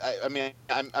 So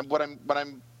what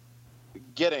I'm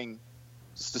getting,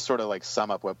 just to sort of like sum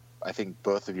up what I think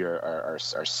both of you are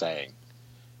saying,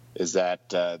 is that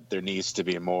there needs to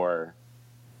be more,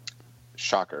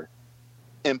 shocker,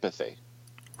 empathy.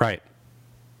 Right.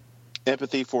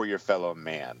 Empathy for your fellow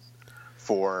man,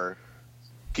 for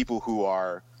people who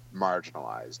are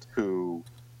marginalized, who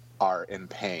are in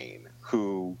pain,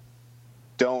 who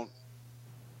have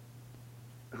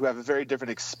a very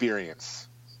different experience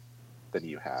than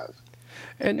you have.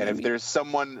 And if there's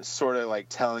someone sort of like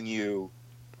telling you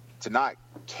to not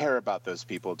care about those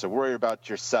people, to worry about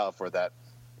yourself, or that,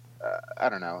 I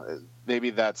don't know,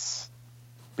 maybe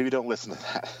don't listen to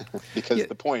that because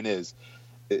the point is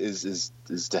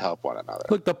to help one another.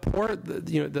 Look, the poor,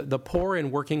 the poor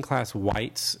and working class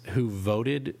whites who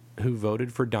voted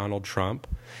for Donald Trump,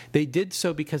 they did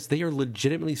so because they are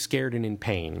legitimately scared and in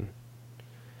pain.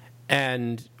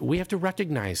 And we have to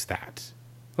recognize that.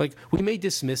 Like, we may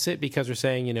dismiss it because we're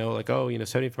saying,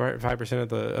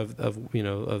 75% of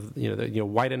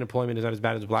white unemployment is not as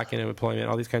bad as black unemployment,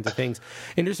 all these kinds of things.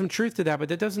 And there's some truth to that, but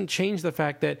that doesn't change the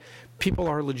fact that people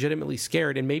are legitimately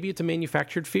scared. And maybe it's a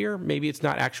manufactured fear. Maybe it's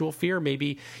not actual fear.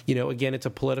 Maybe, again, it's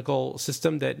a political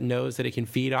system that knows that it can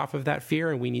feed off of that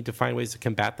fear, and we need to find ways to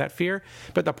combat that fear.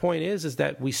 But the point is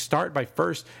that we start by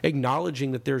first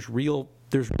acknowledging that there's real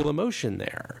emotion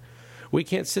there. We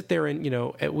can't sit there and,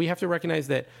 we have to recognize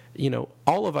that,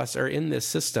 all of us are in this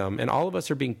system and all of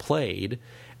us are being played,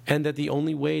 and that the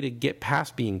only way to get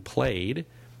past being played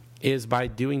is by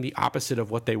doing the opposite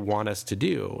of what they want us to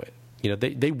do.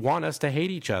 They want us to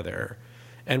hate each other.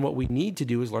 And what we need to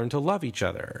do is learn to love each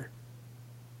other.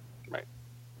 Right.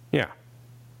 Yeah.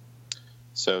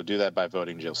 So do that by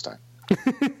voting Jill Stein.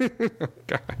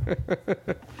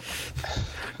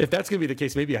 If that's going to be the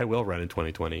case, maybe I will run in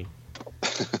 2020.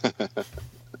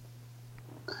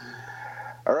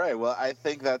 All right. Well, I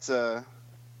think that's Matt,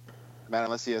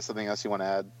 unless you have something else you want to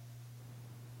add,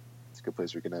 it's a good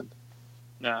place we can end.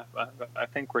 No, I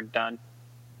think we're done.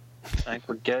 I think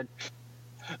we're good.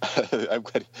 I'm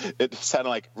glad. It sounded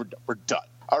like we're done.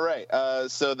 All right.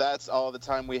 So that's all the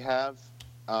time we have.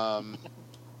 I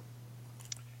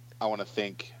want to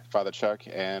thank Father Chuck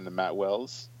and Matt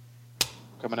Wells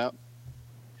coming out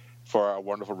for our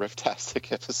wonderful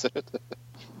Rift-tastic episode.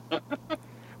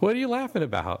 What are you laughing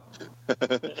about?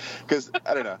 Because,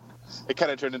 I don't know, it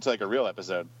kind of turned into like a real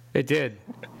episode. It did.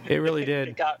 It really did.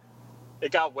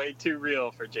 It got way too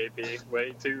real for JP.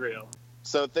 Way too real.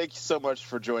 So thank you so much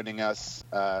for joining us.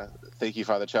 Thank you,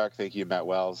 Father Chuck. Thank you, Matt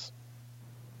Wells.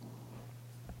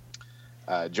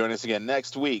 Join us again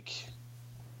next week,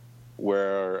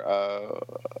 where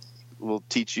we'll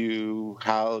teach you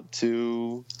how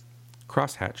to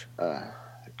crosshatch.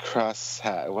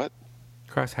 What?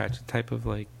 Crosshatch, type of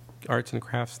like arts and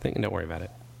crafts thing. Don't worry about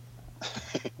it.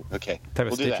 Okay. Type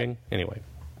of stitching. Anyway.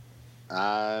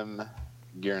 I'm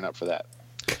gearing up for that.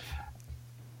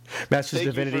 Masters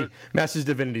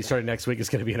Divinity starting next week is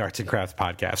going to be an arts and crafts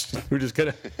podcast. We're just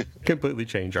going to completely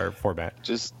change our format.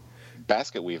 Just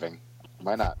basket weaving.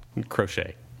 Why not?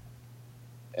 Crochet.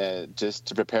 Just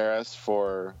to prepare us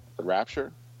for the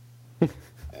rapture and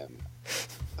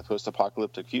the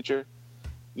post-apocalyptic future.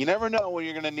 You never know when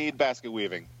you're going to need basket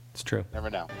weaving. It's true. Never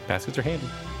know. Baskets are handy.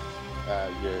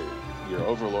 Your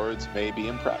overlords may be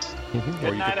impressed. Mm-hmm.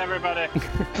 Good night, everybody.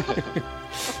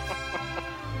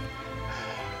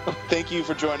 Thank you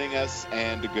for joining us,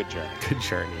 and a good journey. Good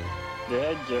journey.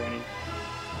 Good journey.